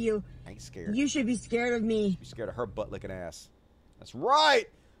scared of you. I ain't scared. You should be scared of me. Be scared of her butt-licking ass. That's right.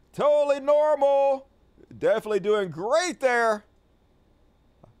 Totally normal. Definitely doing great there.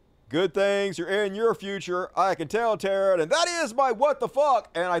 Good things are in your future. I can tell, Taryn. And that is my what the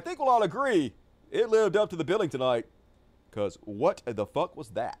fuck. And I think we'll all agree it lived up to the billing tonight. Because what the fuck was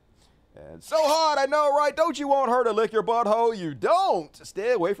that? And so hot, I know, right? Don't you want her to lick your butthole? You don't.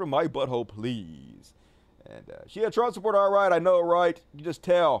 Stay away from my butthole, please. And she had Trump support, all right. I know, right? You just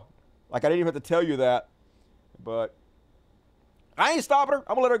tell. Like, I didn't even have to tell you that. But I ain't stopping her.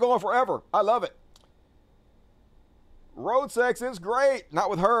 I'm going to let her go on forever. I love it. Road sex is great. Not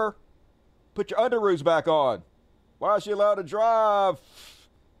with her. Put your underoos back on. Why is she allowed to drive?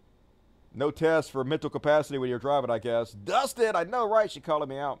 No test for mental capacity when you're driving, I guess. Dusted. I know, right? She calling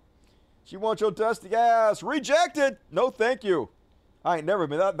me out. She wants your dusty ass. Rejected. No, thank you. I ain't never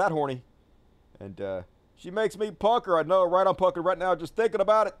been that horny. And she makes me punker. I know, right? I'm punking right now just thinking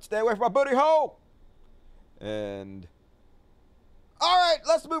about it. Stay away from my booty hole. And all right,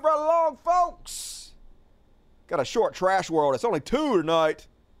 let's move right along, folks. Got a short trash world. It's only 2 tonight.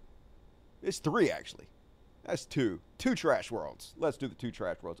 It's 3, actually. That's 2. 2 trash worlds. Let's do the 2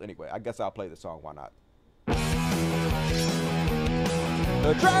 trash worlds. Anyway, I guess I'll play the song. Why not?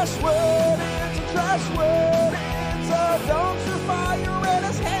 A trash world, it's a trash world. It's a dumpster fire and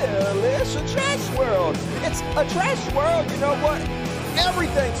it's hellish. A trash world. It's a trash world. You know what?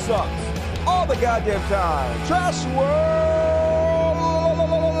 Everything sucks. All the goddamn time. Trash world.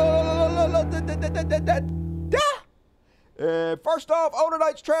 And first off, on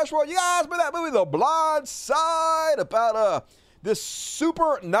tonight's Trash World, you guys remember that movie, The Blind Side, about this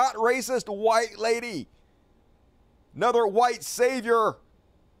super not racist white lady, another white savior,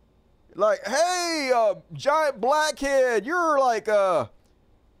 like, hey, giant black kid, you're like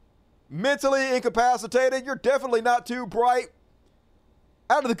mentally incapacitated, you're definitely not too bright.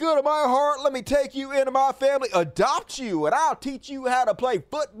 Out of the good of my heart, let me take you into my family, adopt you, and I'll teach you how to play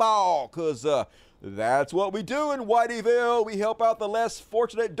football, because that's what we do in Whiteyville. We help out the less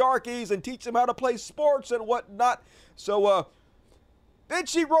fortunate darkies and teach them how to play sports and whatnot. So, then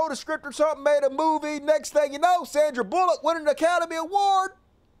she wrote a script or something, made a movie. Next thing you know, Sandra Bullock won an Academy Award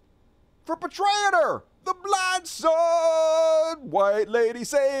for portraying her. The Blind Side. White lady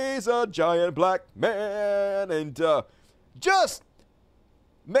says a giant black man. And just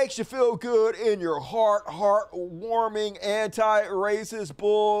makes you feel good in your heart, heartwarming, anti-racist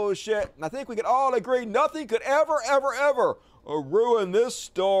bullshit. And I think we can all agree nothing could ever ruin this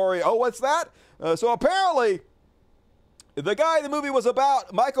story. Oh, what's that? So apparently, the guy the movie was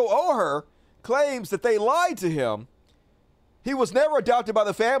about, Michael Oher, claims that they lied to him. He was never adopted by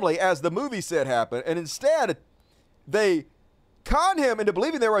the family, as the movie said happened, and instead, they conned him into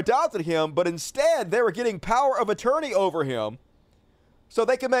believing they were adopting him, but instead, they were getting power of attorney over him so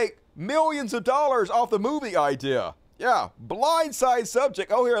they can make millions of dollars off the movie idea. Yeah, blindside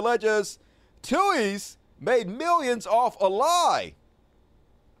subject. Oher alleges Tuohy's made millions off a lie.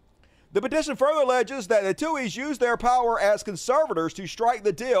 The petition further alleges that the Tuohy's used their power as conservators to strike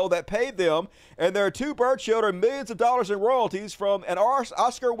the deal that paid them and their 2 birth children millions of dollars in royalties from an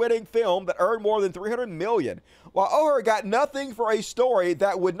Oscar-winning film that earned more than $300 million, while Oher got nothing for a story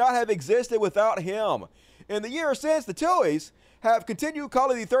that would not have existed without him. In the years since, the Tuohy's have continued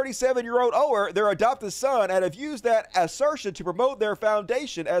calling the 37-year-old Oher their adopted son and have used that assertion to promote their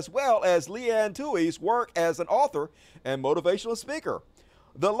foundation as well as Leanne Tuohy's work as an author and motivational speaker.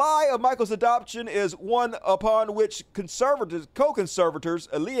 The lie of Michael's adoption is one upon which co-conservators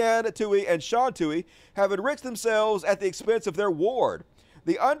Leanne Tuohy and Sean Tuohy have enriched themselves at the expense of their ward.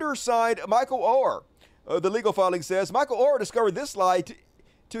 The undersigned Michael Oher, the legal filing says, Michael Oher discovered this lie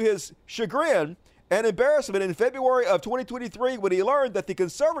to his chagrin and embarrassment in February of 2023 when he learned that the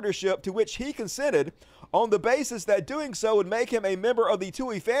conservatorship to which he consented on the basis that doing so would make him a member of the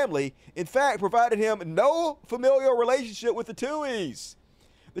Tuohy family, in fact, provided him no familial relationship with the Tuohys.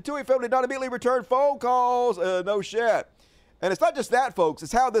 The Tuohy family did not immediately return phone calls. No shit. And it's not just that, folks.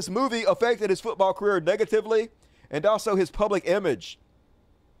 It's how this movie affected his football career negatively and also his public image.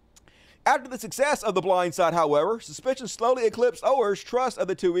 After the success of The Blind Side, however, suspicion slowly eclipsed Oher's trust of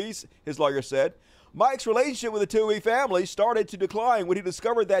the Tuohys, his lawyer said. Mike's relationship with the Tuohy family started to decline when he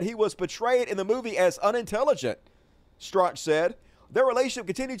discovered that he was portrayed in the movie as unintelligent, Strach said. Their relationship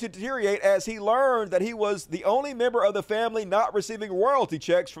continued to deteriorate as he learned that he was the only member of the family not receiving royalty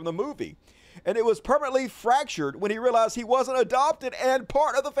checks from the movie. And it was permanently fractured when he realized he wasn't adopted and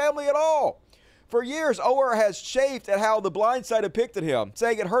part of the family at all. For years, Oher has chafed at how The Blind Side depicted him,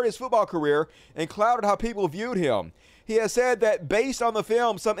 saying it hurt his football career and clouded how people viewed him. He has said that based on the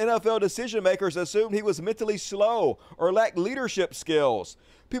film, some NFL decision makers assumed he was mentally slow or lacked leadership skills.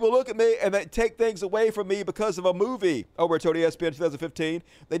 People look at me and they take things away from me because of a movie over at Tony ESPN 2015.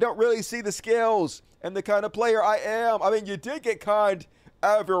 They don't really see the skills and the kind of player I am. I mean, you did get kind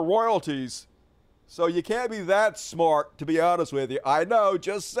out of your royalties, so you can't be that smart, to be honest with you. I know,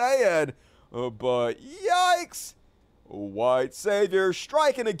 just saying. But yikes. White savior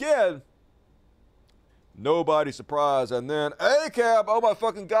striking again. Nobody surprised. And then ACAB, oh my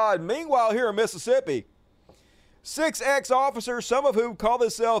fucking God. Meanwhile, here in Mississippi, 6 ex-officers, some of whom call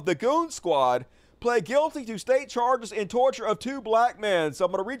themselves the Goon Squad, pled guilty to state charges in torture of 2 black men. So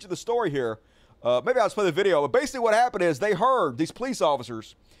I'm going to read you the story here. Maybe I'll just play the video. But basically what happened is they heard, these police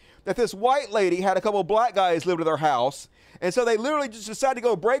officers, that this white lady had a couple of black guys living in their house. And so they literally just decided to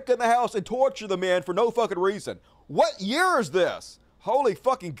go break in the house and torture the men for no fucking reason. What year is this? Holy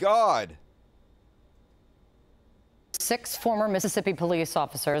fucking God. 6 former Mississippi police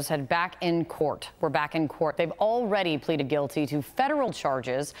officers were back in court. They've already pleaded guilty to federal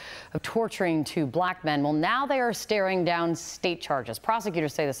charges of torturing 2 black men. Well, now they are staring down state charges.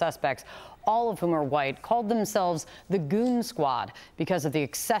 Prosecutors say the suspects, all of whom are white, called themselves the Goon Squad because of the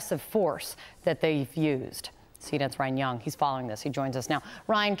excessive force that they've used. CNET's Ryan Young, he's following this. He joins us now.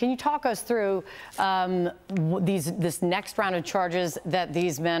 Ryan, can you talk us through this next round of charges that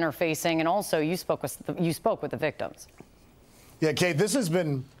these men are facing? And also, you spoke with the victims. Yeah, Kate, this has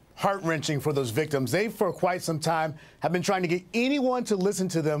been heart-wrenching for those victims. They, for quite some time, have been trying to get anyone to listen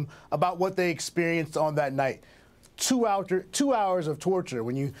to them about what they experienced on that night. 2 hours of torture.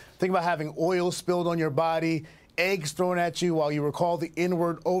 When you think about having oil spilled on your body, eggs thrown at you while you recall the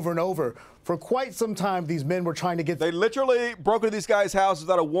N-word over and over. For quite some time, these men were trying to get... They literally broke into these guys' houses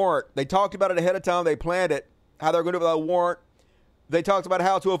without a warrant. They talked about it ahead of time. They planned it, how they were going to do it without a warrant. They talked about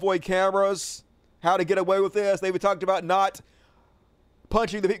how to avoid cameras, how to get away with this. They even talked about not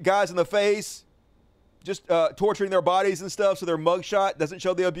punching the guys in the face, just torturing their bodies and stuff so their mugshot doesn't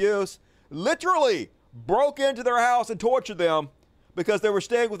show the abuse. Literally broke into their house and tortured them because they were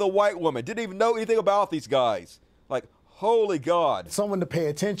staying with a white woman. Didn't even know anything about these guys. Like, holy God. Someone to pay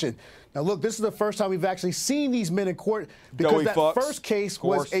attention. Now, look, this is the first time we've actually seen these men in court because that first case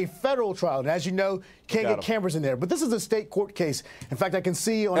was a federal trial. And as you know, you can't get cameras in there. But this is a state court case. In fact, I can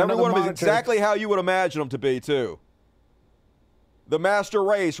see on another monitor. Every one of them is exactly how you would imagine them to be, too. The master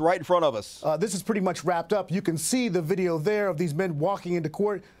race right in front of us. This is pretty much wrapped up. You can see the video there of these men walking into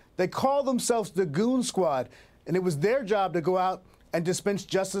court. They call themselves the Goon Squad, and it was their job to go out and dispense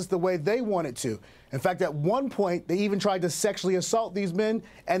justice the way they wanted to. In fact, at one point, they even tried to sexually assault these men,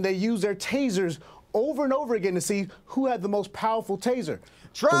 and they used their tasers over and over again to see who had the most powerful taser.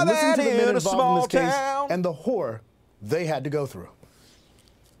 Try that in a small town. And the horror they had to go through.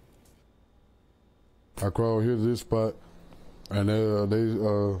 I crawled here to this spot, and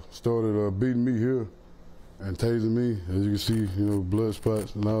they started beating me here and tasing me. As you can see, you know, blood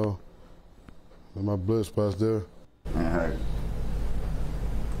spots and all. And my blood spots there. Man, hurt.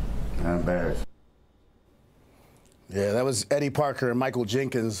 I'm embarrassed. Yeah, that was Eddie Parker and Michael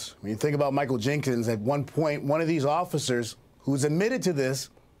Jenkins. When you think about Michael Jenkins, at one point, one of these officers who's admitted to this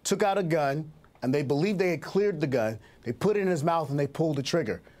took out a gun, and they believed they had cleared the gun. They put it in his mouth, and they pulled the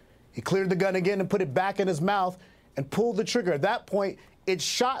trigger. He cleared the gun again and put it back in his mouth and pulled the trigger. At that point, it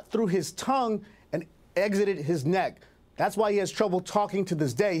shot through his tongue and exited his neck. That's why he has trouble talking to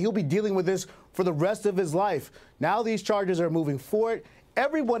this day. He'll be dealing with this for the rest of his life. Now these charges are moving forward.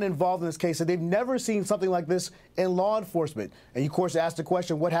 Everyone involved in this case said they've never seen something like this in law enforcement. And you, of course, asked the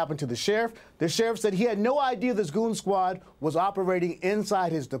question, what happened to the sheriff? The sheriff said he had no idea this Goon Squad was operating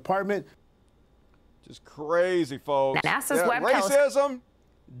inside his department. Just crazy, folks. NASA's web racism,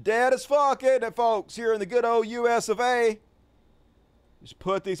 dead as fuck, isn't it, folks? Here in the good old U.S. of A. Just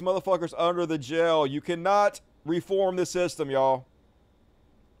put these motherfuckers under the jail. You cannot reform the system, y'all.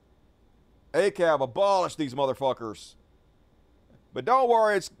 ACAB, abolish these motherfuckers. But don't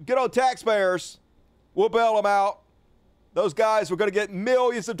worry, it's good old taxpayers. We'll bail them out. Those guys were going to get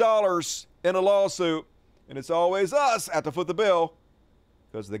millions of dollars in a lawsuit. And it's always us at to foot the bill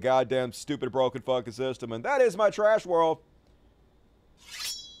because of the goddamn stupid, broken fucking system. And that is my trash world.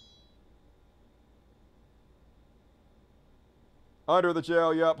 Under the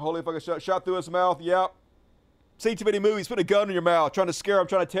jail, yep. Holy fucking shot through his mouth, yep. Seen too many movies, put a gun in your mouth, trying to scare them,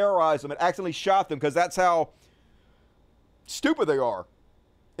 trying to terrorize them, and accidentally shot them because that's how stupid they are.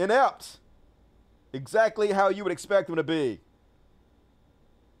 Inept. Exactly how you would expect them to be.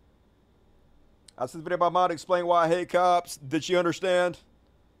 I sent the video by mom to explain why I hate cops. Did she understand?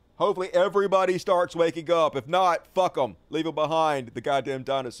 Hopefully everybody starts waking up. If not, fuck them. Leave them behind, the goddamn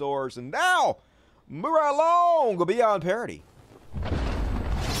dinosaurs. And now, Move right along. Go beyond parody.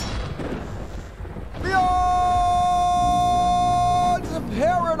 Beyond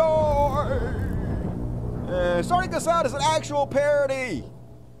parody. And starting us out as an actual parody.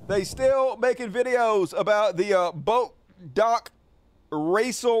 They still making videos about the boat dock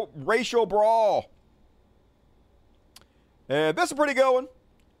racial brawl. And this is a pretty good one.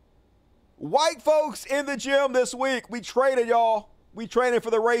 White folks in the gym this week. We traded, y'all. We traded for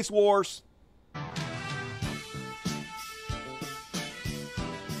the race wars.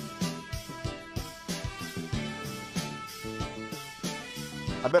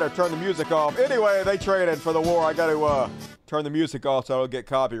 I better turn the music off. Anyway, they traded for the war. I got to turn the music off so I don't get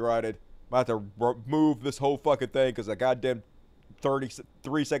copyrighted. I have to remove this whole fucking thing because a goddamn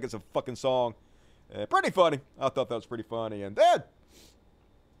 33 seconds of fucking song. Pretty funny. I thought that was pretty funny. And then,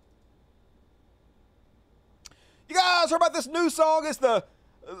 you guys heard about this new song? It's the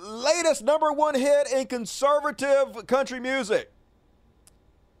latest #1 hit in conservative country music.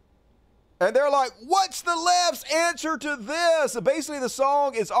 And they're like, what's the left's answer to this? Basically, the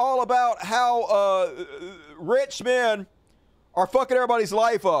song is all about how rich men are fucking everybody's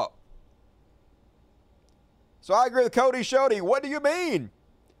life up. So I agree with Cody Shody. What do you mean?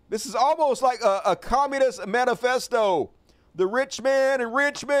 This is almost like a communist manifesto. The rich men,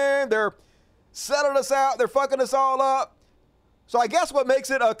 they're selling us out. They're fucking us all up. So I guess what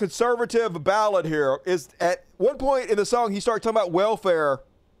makes it a conservative ballad here is at one point in the song, he started talking about welfare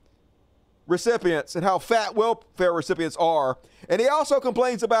recipients and how fat welfare recipients are. And he also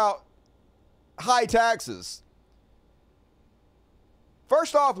complains about high taxes.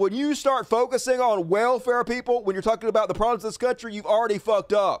 First off, when you start focusing on welfare people, when you're talking about the problems of this country, you've already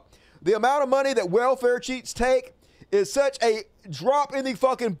fucked up. The amount of money that welfare cheats take is such a drop in the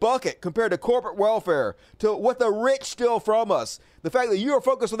fucking bucket compared to corporate welfare, to what the rich steal from us. The fact that you are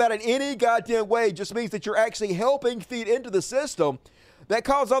focused on that in any goddamn way just means that you're actually helping feed into the system that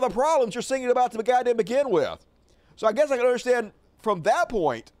caused all the problems you're singing about to goddamn begin with. So I guess I can understand from that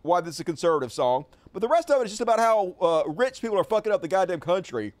point why this is a conservative song, but the rest of it is just about how rich people are fucking up the goddamn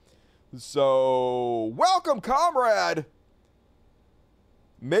country. So, welcome, comrade.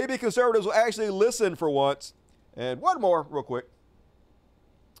 Maybe conservatives will actually listen for once. And one more, real quick.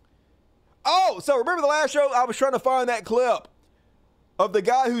 Oh, so remember the last show? I was trying to find that clip of the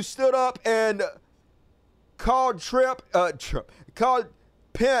guy who stood up and called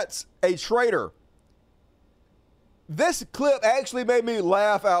Pence a traitor. This clip actually made me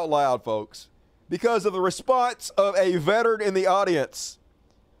laugh out loud, folks, because of the response of a veteran in the audience.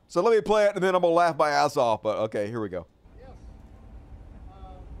 So let me play it, and then I'm going to laugh my ass off. But okay, here we go. Yes.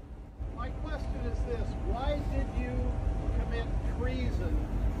 My question is this. Why did you commit treason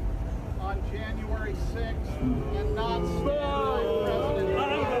on January 6th and not stand by President?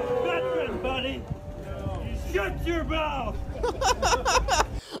 I'm a veteran, buddy. Shut your mouth.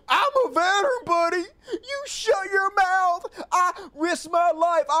 I'm a veteran, buddy. You shut your mouth. I risked my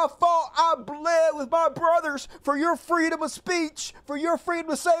life. I fought. I bled with my brothers for your freedom of speech, for your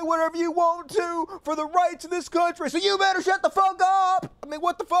freedom to say whatever you want to, for the rights of this country. So you better shut the fuck up. I mean,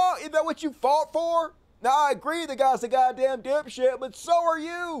 what the fuck? Is that what you fought for? Now, I agree the guy's a goddamn dipshit, but so are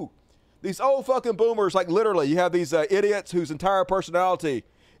you. These old fucking boomers, like literally, you have these idiots whose entire personality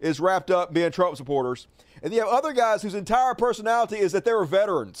is wrapped up being Trump supporters. And you have other guys whose entire personality is that they were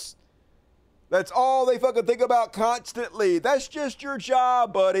veterans. That's all they fucking think about constantly. That's just your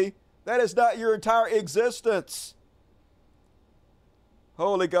job, buddy. That is not your entire existence.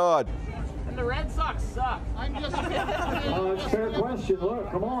 Holy God. And the Red Sox suck. I'm just That's a fair question. Look,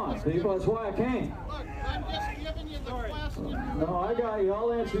 come on, people. That's why I came. Look, I'm just giving you the question. No, I got you.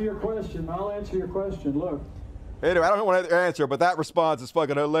 I'll answer your question. Look. Anyway, I don't want to answer, but that response is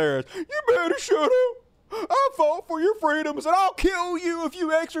fucking hilarious. You better shut up. I fought for your freedoms, and I'll kill you if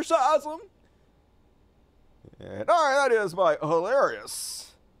you exercise them. And all right, that is my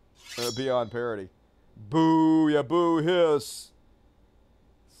hilarious beyond parody. Boo, ya boo hiss.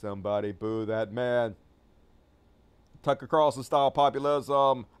 Somebody boo that man. Tucker Carlson style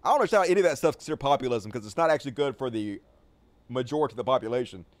populism. I don't understand how any of that stuff's considered populism because it's not actually good for the majority of the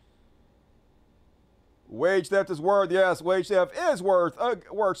population. Wage theft is worth, yes, wage theft is worth,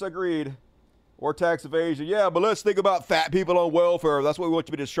 worse, agreed. Or tax evasion, yeah, but let's think about fat people on welfare. That's what we want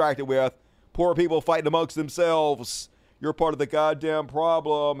you to be distracted with. Poor people fighting amongst themselves. You're part of the goddamn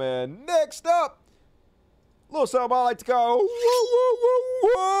problem. And next up, a little something I like to call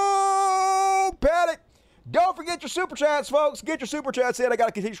whoa, panic. Don't forget your super chats, folks. Get your super chats in. I got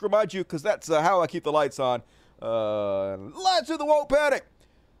to continue to remind you because that's how I keep the lights on. Let's do the woke panic.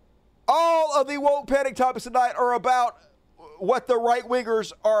 All of the woke panic topics tonight are about what the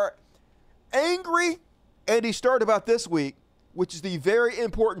right-wingers are angry and disturbed about this week, which is the very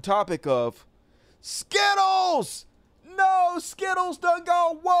important topic of Skittles. No, Skittles done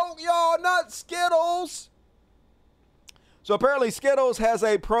gone woke, y'all, not Skittles. So apparently Skittles has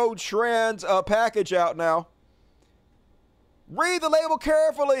a pro-trans package out now. Read the label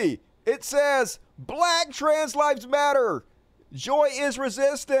carefully. It says, Black trans lives matter. Joy is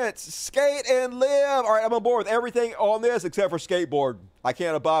resistance. Skate and live. All right, I'm on board with everything on this except for skateboard. I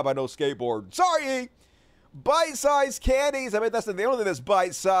can't abide by no skateboard. Sorry. Bite-sized candies. I mean, that's the only thing that's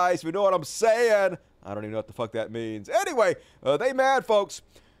bite-sized. You know what I'm saying? I don't even know what the fuck that means. Anyway, they mad, folks.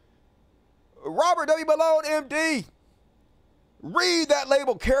 Robert W. Malone, MD. Read that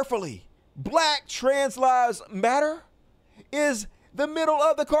label carefully. Black trans lives matter is the middle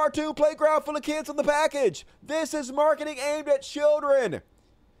of the cartoon playground full of kids on the package. This is marketing aimed at children.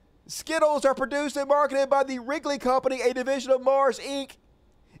 Skittles are produced and marketed by the Wrigley Company, a division of Mars, Inc.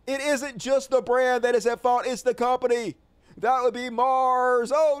 It isn't just the brand that is at fault, it's the company. That would be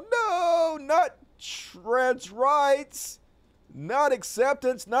Mars. Oh no, not trans rights, not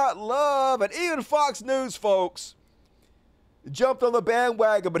acceptance, not love. And even Fox News, folks, jumped on the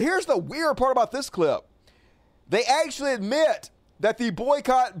bandwagon. But here's the weird part about this clip. They actually admit that the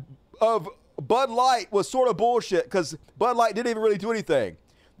boycott of Bud Light was sort of bullshit because Bud Light didn't even really do anything.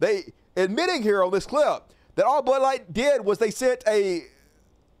 They admitting here on this clip that all Bud Light did was they sent a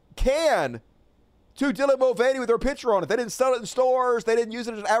can to Dylan Mulvaney with their picture on it. They didn't sell it in stores. They didn't use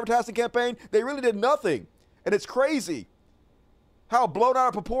it as an advertising campaign. They really did nothing. And it's crazy how blown out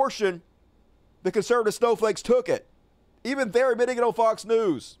of proportion the conservative snowflakes took it. Even they're admitting it on Fox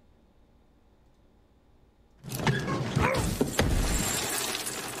News.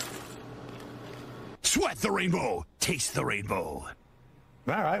 Sweat the rainbow, taste the rainbow.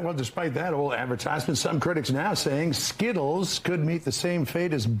 All right, well, despite that old advertisement, some critics now saying Skittles could meet the same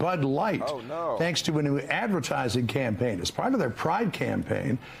fate as Bud Light. Oh, no. Thanks to a new advertising campaign. As part of their Pride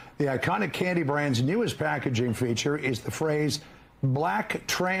campaign, the iconic candy brand's newest packaging feature is the phrase, Black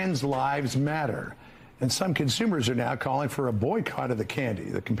Trans Lives Matter. And some consumers are now calling for a boycott of the candy.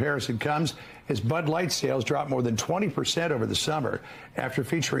 The comparison comes as Bud Light sales dropped more than 20% over the summer after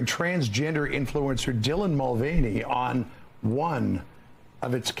featuring transgender influencer Dylan Mulvaney on one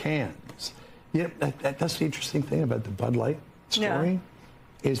of its cans. Yeah, that's the interesting thing about the Bud Light story,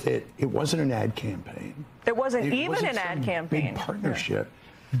 is that it wasn't an ad campaign. It wasn't even an ad campaign. Big partnership.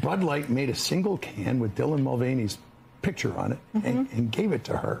 Yeah. Bud Light made a single can with Dylan Mulvaney's picture on it and gave it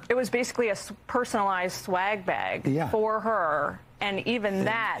to her. It was basically a personalized swag bag for her, and even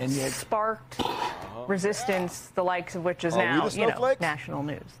that yet, sparked resistance, the likes of which is now, national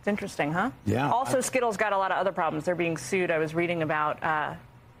news. It's interesting, huh? Yeah. Also, Skittles got a lot of other problems. They're being sued. I was reading about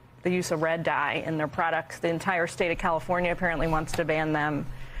the use of red dye in their products. The entire state of California apparently wants to ban them.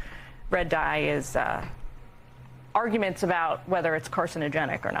 Red dye is arguments about whether it's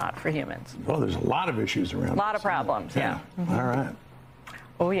carcinogenic or not for humans. Well, there's a lot of issues around. A lot of problems, yeah. All right.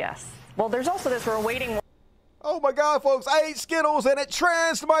 Oh, yes. Well, there's also this, we're awaiting. Oh, my God, folks, I ate Skittles and it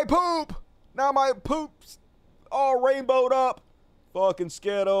transed my poop. Now my poop's all rainbowed up. Fucking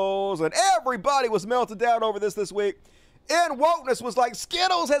Skittles. And everybody was melted down over this week. And wokeness was like,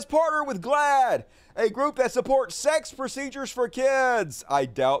 Skittles has partnered with GLAAD, a group that supports sex procedures for kids. I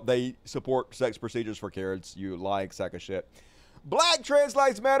doubt they support sex procedures for kids, you lying sack of shit. Black Trans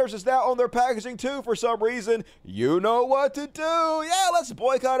Lives Matters is now on their packaging too for some reason. You know what to do. Yeah, let's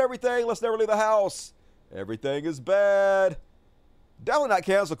boycott everything. Let's never leave the house. Everything is bad. Definitely not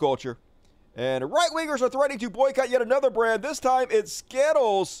cancel culture. And right-wingers are threatening to boycott yet another brand. This time it's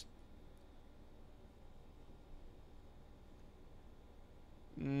Skittles.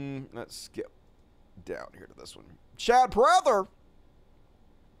 Let's skip down here to this one. Chad Prather,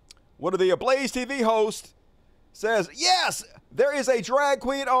 one of the Blaze TV hosts, says, yes, there is a drag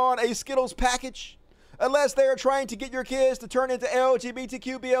queen on a Skittles package. Unless they are trying to get your kids to turn into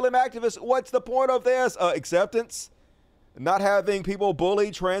LGBTQ BLM activists, what's the point of this? Acceptance? Not having people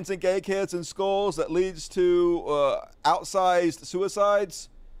bully trans and gay kids in schools that leads to outsized suicides?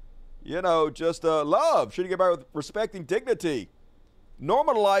 You know, just love. Shouldn't get by with respecting dignity.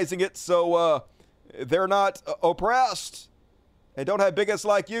 Normalizing it so they're not oppressed and don't have bigots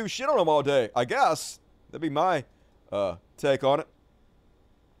like you shit on them all day, I guess. That'd be my take on it.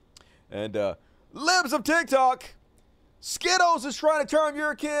 And libs of TikTok, Skittles is trying to turn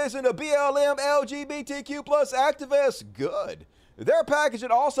your kids into BLM LGBTQ plus activists. Good. Their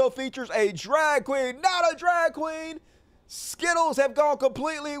packaging also features a drag queen, not a drag queen. Skittles have gone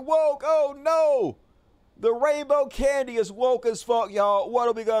completely woke. Oh no. The rainbow candy is woke as fuck, y'all. What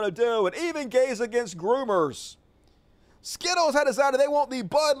are we gonna do? And even gays against groomers. Skittles had decided they want the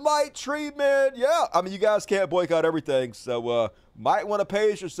Bud Light treatment. Yeah, I mean, you guys can't boycott everything, so might want to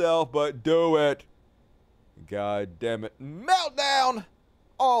pace yourself, but do it. God damn it. Meltdown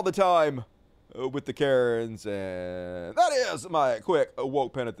all the time with the Karens, and that is my quick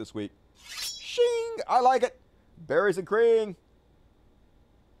woke pennant this week. Shing! I like it. Berries and cream.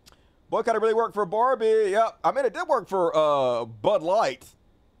 Boycott really worked for Barbie. Yeah, I mean, it did work for Bud Light.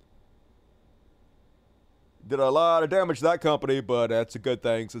 Did a lot of damage to that company, but that's a good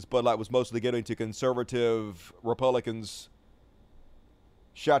thing since Bud Light was mostly getting to conservative Republicans.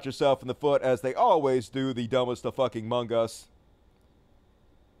 Shot yourself in the foot, as they always do, the dumbest of fucking among us.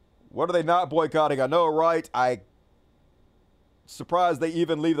 What are they not boycotting? I know, right? I surprised they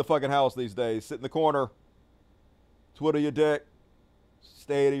even leave the fucking house these days. Sit in the corner. Twiddle your dick.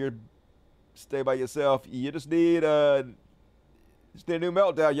 Stay by yourself. You just need a new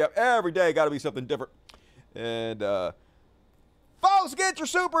meltdown. Yep, every day got to be something different. And folks, get your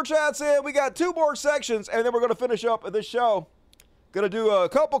super chats in. We got 2 more sections, and then we're going to finish up this show. Going to do a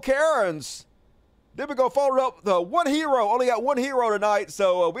couple Karens. Then we're going to follow it up with one hero. Only got 1 hero tonight,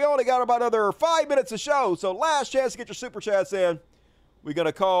 so we only got about another 5 minutes of show. So last chance to get your super chats in. We're going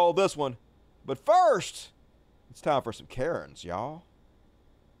to call this one. But first, it's time for some Karens, y'all.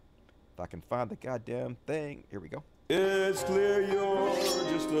 If I can find the goddamn thing. Here we go. It's clear you're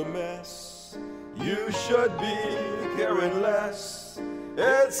just a mess. You should be caring less.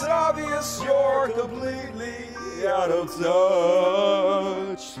 It's obvious you're completely out of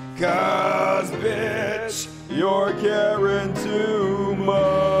touch. 'Cause, bitch, you're caring too much.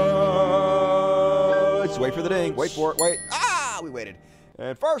 Wait for the ding. Wait for it. Wait. We waited.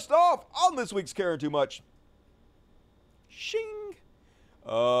 And first off, on this week's Caring Too Much. Shing.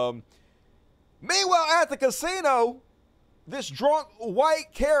 Meanwhile, at the casino, this drunk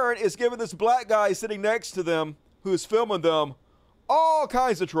white Karen is giving this black guy sitting next to them, who's filming them, all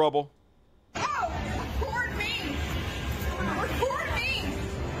kinds of trouble. Oh, record me! Record me!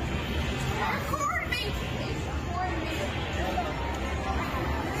 Record me! Record me!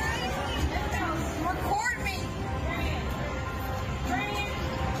 Record me!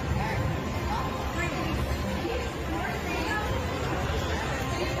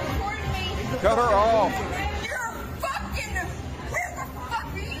 Cut her off.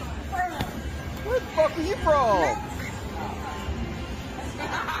 Where the fuck are you from?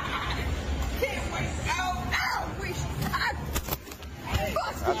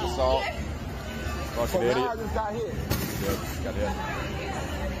 That's assault. Fucking idiot. I just got hit. Yep, got hit.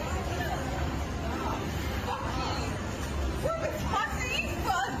 Where the fuck are you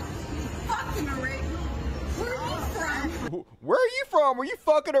from? Fucking Arabian. Where are you from? Where are you from? Were you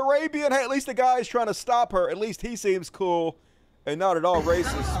fucking Arabian? Hey, at least the guy's trying to stop her. At least he seems cool and not at all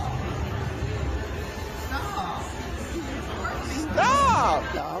racist. Stop!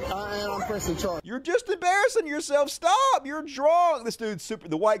 I'm pressing charge. You're just embarrassing yourself. Stop! You're drunk. This dude's super.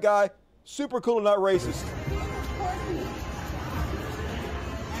 The white guy, super cool and not racist.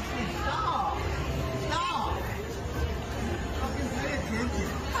 Stop! Stop! Fucking pay attention.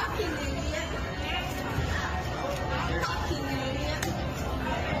 Fucking idiot. Fucking idiot.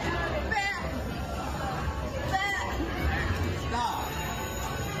 Back. Stop.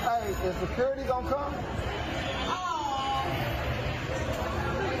 Hey, is security gonna come?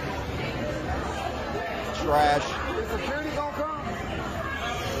 Trash. Is security gonna come?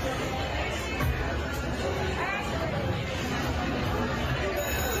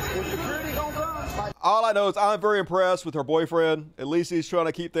 Is security gonna come? All I know is I'm very impressed with her boyfriend. At least he's trying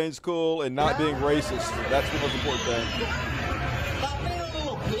to keep things cool and not being racist. That's the most important thing. Stop being a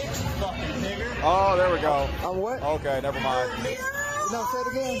little bitch, fucking nigger. Oh, there we go. I'm what? Okay, never mind. No, say it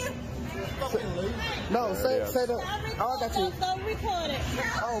again. No, say the. Oh, I got you. Don't record it.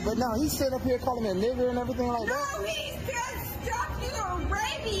 Oh, but no, he's sitting up here calling me a nigger and everything like that. No, he's constructing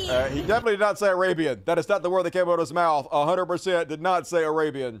Arabian. He definitely did not say Arabian. That is not the word that came out of his mouth. 100% did not say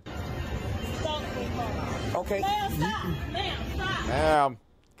Arabian. Okay. Damn.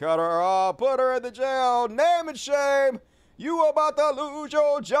 Cut her off. Put her in the jail. Name and shame. You about to lose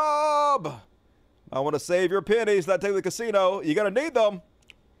your job. I want to save your pennies. Not take the casino. You're going to need them.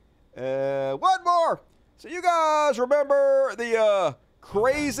 One more. So you guys remember the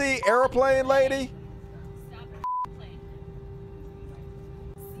crazy airplane lady?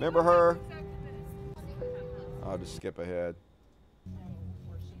 Remember her? I'll just skip ahead.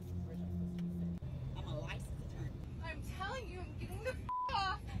 I'm telling you, I'm getting the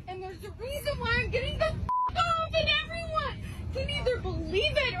off, and there's a reason why I'm getting the off, and everyone can either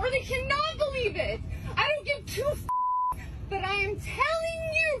believe it or they cannot believe it. I don't give two but I am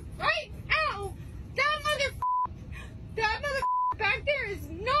telling you right now, that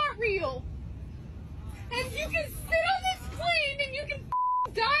real. And you can sit on this plane and you can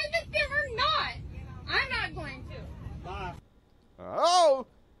die with them or not. I'm not going to. Bye. Oh,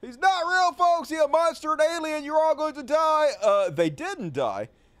 he's not real, folks. He's a monster, an alien. You're all going to die. They didn't die.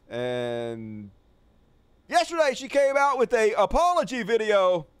 And yesterday she came out with a apology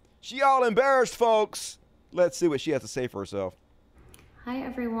video. She all embarrassed, folks. Let's see what she has to say for herself. Hi,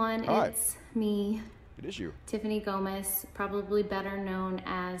 everyone. Hi. It's me. It is you. Tiffany Gomez, probably better known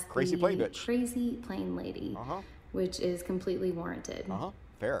as Crazy the Plane Bitch. Crazy Plane Lady, which is completely warranted.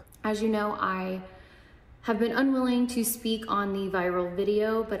 Fair. As you know, I have been unwilling to speak on the viral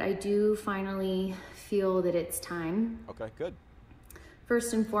video, but I do finally feel that it's time. Okay, good.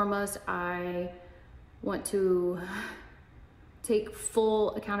 First and foremost, I want to take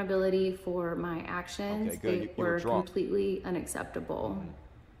full accountability for my actions. Okay, good. They You were were drunk. completely unacceptable.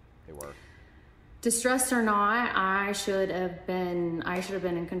 They were. Distressed or not, I should have been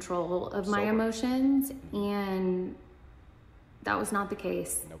in control of my Sober. emotions, and that was not the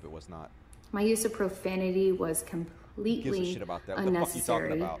case. Nope, it was not. My use of profanity was Who completely gives a shit about that? What unnecessary. the fuck are you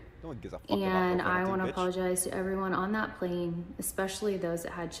talking about? No one gives a fuck about And I profanity, want to bitch. apologize to everyone on that plane, especially those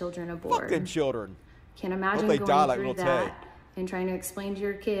that had children aboard. Fuck them children. Can't imagine they going die like through little that Tay. and trying to explain to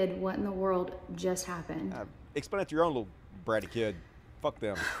your kid what in the world just happened. Explain it to your own little bratty kid. Fuck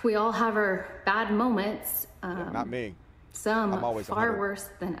them. We all have our bad moments. Not me. Some I'm always far 100. worse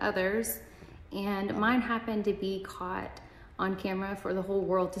than others. And mine happened to be caught on camera for the whole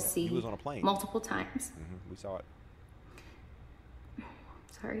world to see he was on a plane. multiple times. We saw it.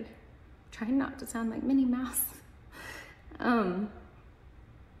 Sorry. Trying not to sound like Minnie Mouse.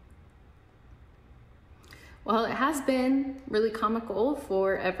 Well, it has been really comical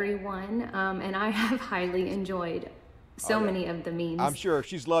for everyone, and I have highly enjoyed so many of the memes. I'm sure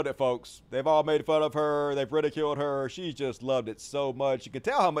she's loved it, folks. They've all made fun of her. They've ridiculed her. She's just loved it so much. You can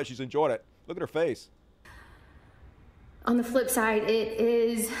tell how much she's enjoyed it. Look at her face. On the flip side, it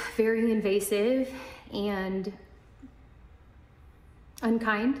is very invasive and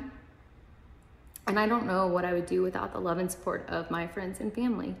unkind. And I don't know what I would do without the love and support of my friends and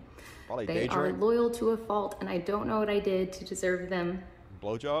family. Probably They are daydream. loyal to a fault, and I don't know what I did to deserve them.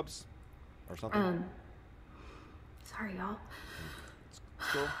 Blowjobs or something. Sorry, y'all.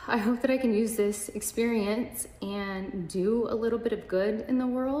 Cool. I hope that I can use this experience and do a little bit of good in the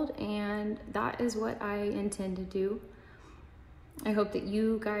world, and that is what I intend to do. I hope that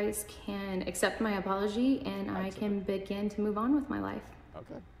you guys can accept my apology and I can begin to move on with my life.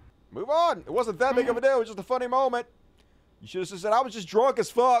 Okay. Move on. It wasn't that big of a deal. It was just a funny moment. You should have just said, I was just drunk as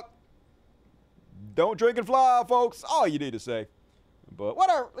fuck. Don't drink and fly, folks. All you need to say. But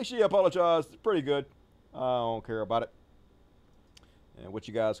whatever. At least she apologized. It's pretty good. I don't care about it. And what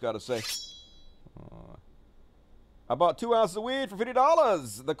you guys got to say? I bought 2 ounces of weed for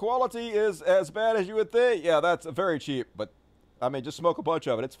 $50. The quality is as bad as you would think. Yeah, that's very cheap. But, I mean, just smoke a bunch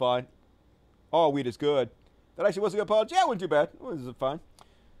of it. It's fine. All weed is good. That actually wasn't a good apology. Yeah, it wasn't too bad. It was fine.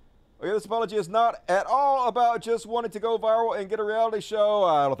 Okay, this apology is not at all about just wanting to go viral and get a reality show.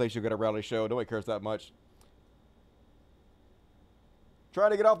 I don't think she'll get a reality show. Nobody cares that much.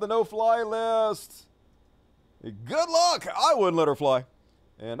 Trying to get off the no-fly list. Good luck. I wouldn't let her fly.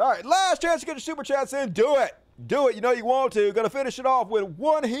 And all right, last chance to get your super chats in. Do it. Do it. You know you want to. Gonna finish it off with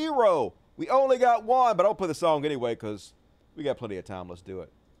one hero. We only got one, but I'll play the song anyway because we got plenty of time. Let's do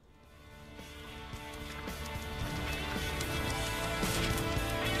it.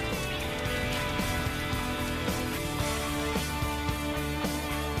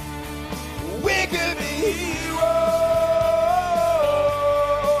 We could be heroes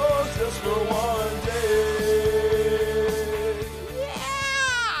just for one day.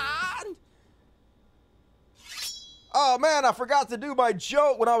 Yeah! Oh man, I forgot to do my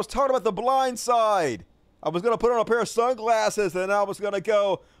joke when I was talking about The Blind Side. I was going to put on a pair of sunglasses and I was going to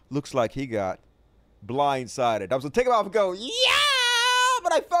go, looks like he got blindsided. I was going to take them off and go, yeah!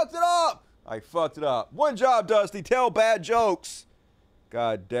 But I fucked it up. I fucked it up. One job, Dusty. Tell bad jokes.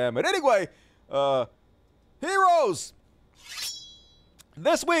 God damn it. Anyway, heroes.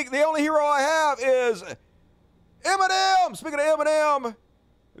 This week, the only hero I have is Eminem. Speaking of Eminem,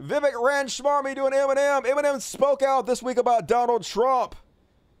 Vivek ran Schmarmy doing Eminem. Eminem spoke out this week about Donald Trump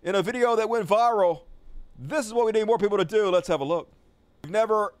in a video that went viral. This is what we need more people to do. Let's have a look. We've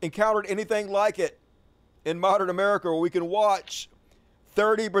never encountered anything like it in modern America where we can watch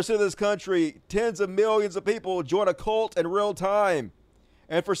 30% of this country, tens of millions of people join a cult in real time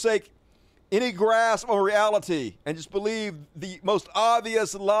and forsake any grasp on reality and just believe the most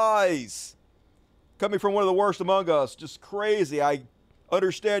obvious lies coming from one of the worst among us. Just crazy. I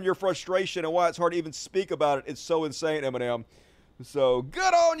understand your frustration and why it's hard to even speak about it. It's so insane, Eminem. So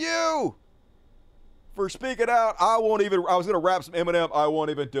good on you for speaking out. I was going to rap some Eminem. I won't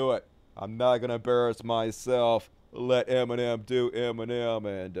even do it. I'm not going to embarrass myself. Let Eminem do Eminem.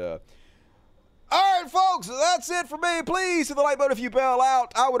 And, all right, folks, that's it for me. Please hit the like button if you bail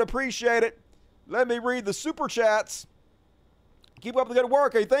out. I would appreciate it. Let me read the super chats. Keep up the good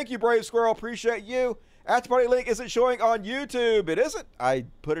work. Hey, thank you, Brave Squirrel. Appreciate you. After party link isn't showing on YouTube. It isn't. I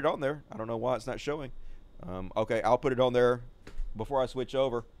put it on there. I don't know why it's not showing. Okay, I'll put it on there before I switch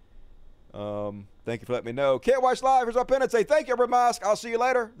over. Thank you for letting me know. Can't watch live. Here's our penance. Say thank you, Everett Mask. I'll see you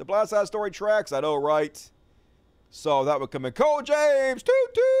later. The Blindside story tracks. I know, right? So that would come in. Cole James.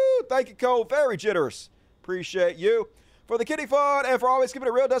 Toot toot. Thank you, Cole. Very generous. Appreciate you. For the kitty fun and for always keeping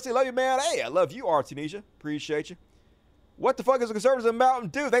it real, Dusty. Love you, man. Hey, I love you, Artenesia. Appreciate you. What the fuck is the conservatives in Mountain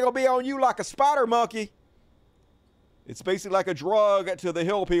Dew? They gonna be on you like a spider monkey. It's basically like a drug to the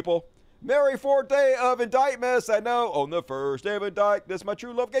hill people. Merry fourth day of indictments. I know on the first day of indictments, my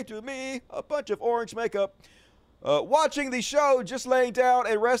true love gave to me a bunch of orange makeup. Watching the show, just laying down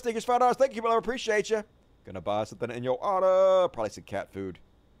and resting is $5. Thank you, brother. Appreciate you. Gonna buy something in your honor. Probably some cat food.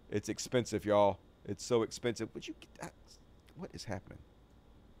 It's expensive, y'all. It's so expensive. Would you get that? What is happening?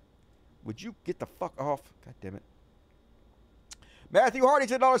 Would you get the fuck off? God damn it. Matthew Hardy,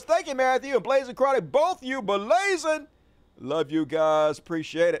 $10. Thank you, Matthew. And Blazing Chronic, both you blazing. Love you guys.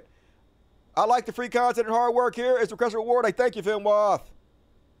 Appreciate it. I like the free content and hard work here. It's the request reward. I thank you, Finn Wath.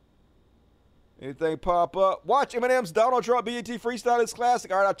 Anything pop up? Watch Eminem's Donald Trump BET Freestyle is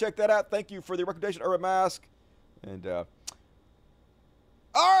classic. All right, I'll check that out. Thank you for the recommendation, Urban Mask. And, all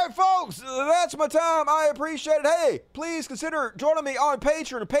right, folks, that's my time. I appreciate it. Hey, please consider joining me on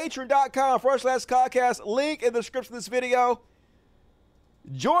Patreon, patreon.com/podcast. Link in the description of this video.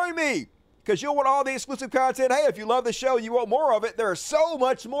 Join me, because you'll want all the exclusive content. Hey, if you love the show, you want more of it, there's so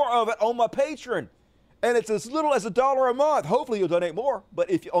much more of it on my Patreon. And it's as little as $1 a month. Hopefully you'll donate more. But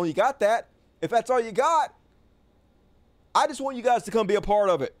if you only got that, if that's all you got, I just want you guys to come be a part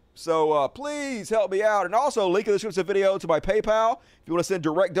of it. So please help me out. And also, link in the description of the video to my PayPal. If you want to send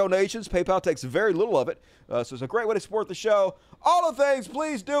direct donations, PayPal takes very little of it. So it's a great way to support the show. All the things,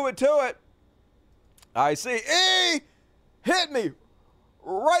 please do it to it. I see. E! Hit me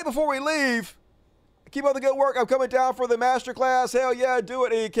right before we leave. Keep up the good work. I'm coming down for the masterclass. Hell yeah, do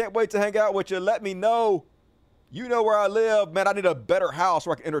it, E. Can't wait to hang out with you. Let me know. You know where I live. Man, I need a better house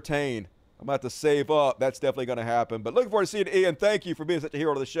where I can entertain. I'm about to save up. That's definitely going to happen. But looking forward to seeing you, Ian. Thank you for being such a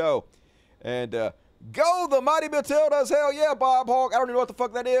hero to the show. And go the Mighty Matildas. Hell yeah, Bob Hawk. I don't even know what the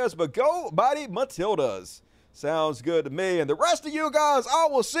fuck that is, but go Mighty Matildas. Sounds good to me. And the rest of you guys, I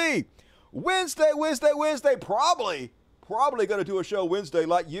will see Wednesday. Probably going to do a show Wednesday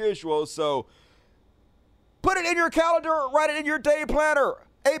like usual. So put it in your calendar. Write it in your day planner.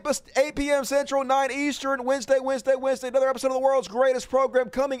 8 p.m. Central, 9 Eastern, Wednesday. Another episode of the world's greatest program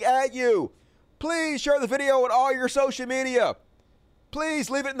coming at you. Please share the video on all your social media.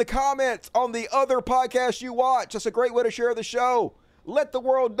 Please leave it in the comments on the other podcasts you watch. That's a great way to share the show. Let the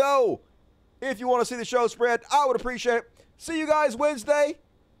world know. If you want to see the show spread, I would appreciate it. See you guys Wednesday.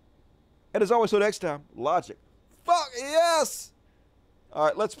 And as always, till next time, Logic. Fuck yes! All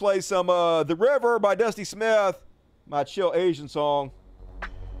right, let's play some The River by Dusty Smith. My chill Asian song.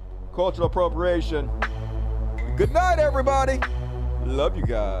 Cultural appropriation. Good night, everybody. Love you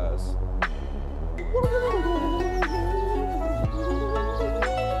guys.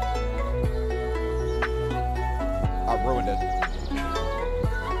 I ruined it.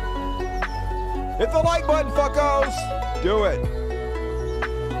 Hit the like button, fuckos. Do it.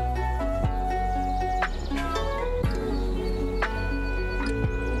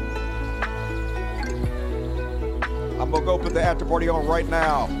 I'm gonna go put the after party on right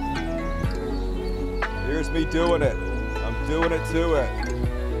now. Here's me doing it. I'm doing it to it.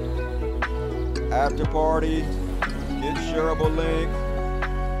 After party, get shareable link,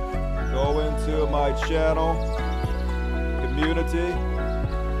 go into my channel, community.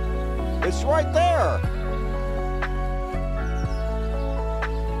 It's right there.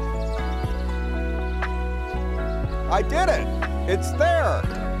 I did it. It's there.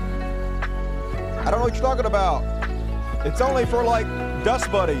 I don't know what you're talking about. It's only for like Dust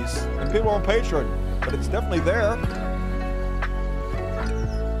Buddies and people on Patreon. But it's definitely there.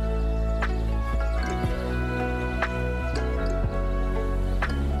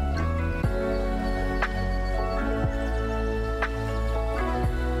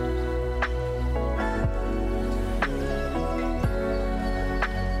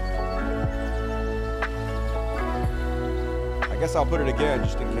 I guess I'll put it again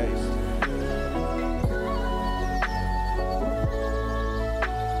just in case.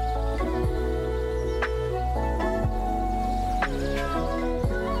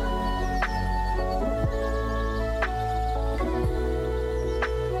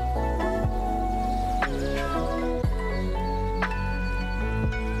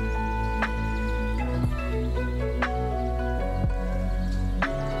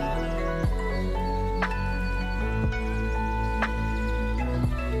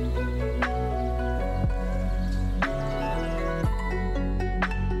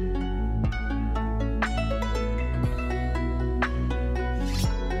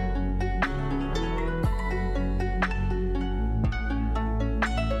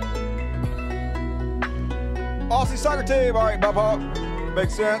 Aussie soccer team. All right, Bob Hawk.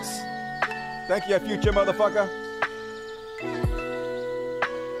 Makes sense. Thank you, future motherfucker.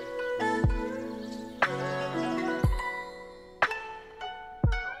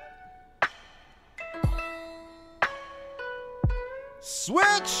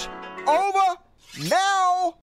 Switch over now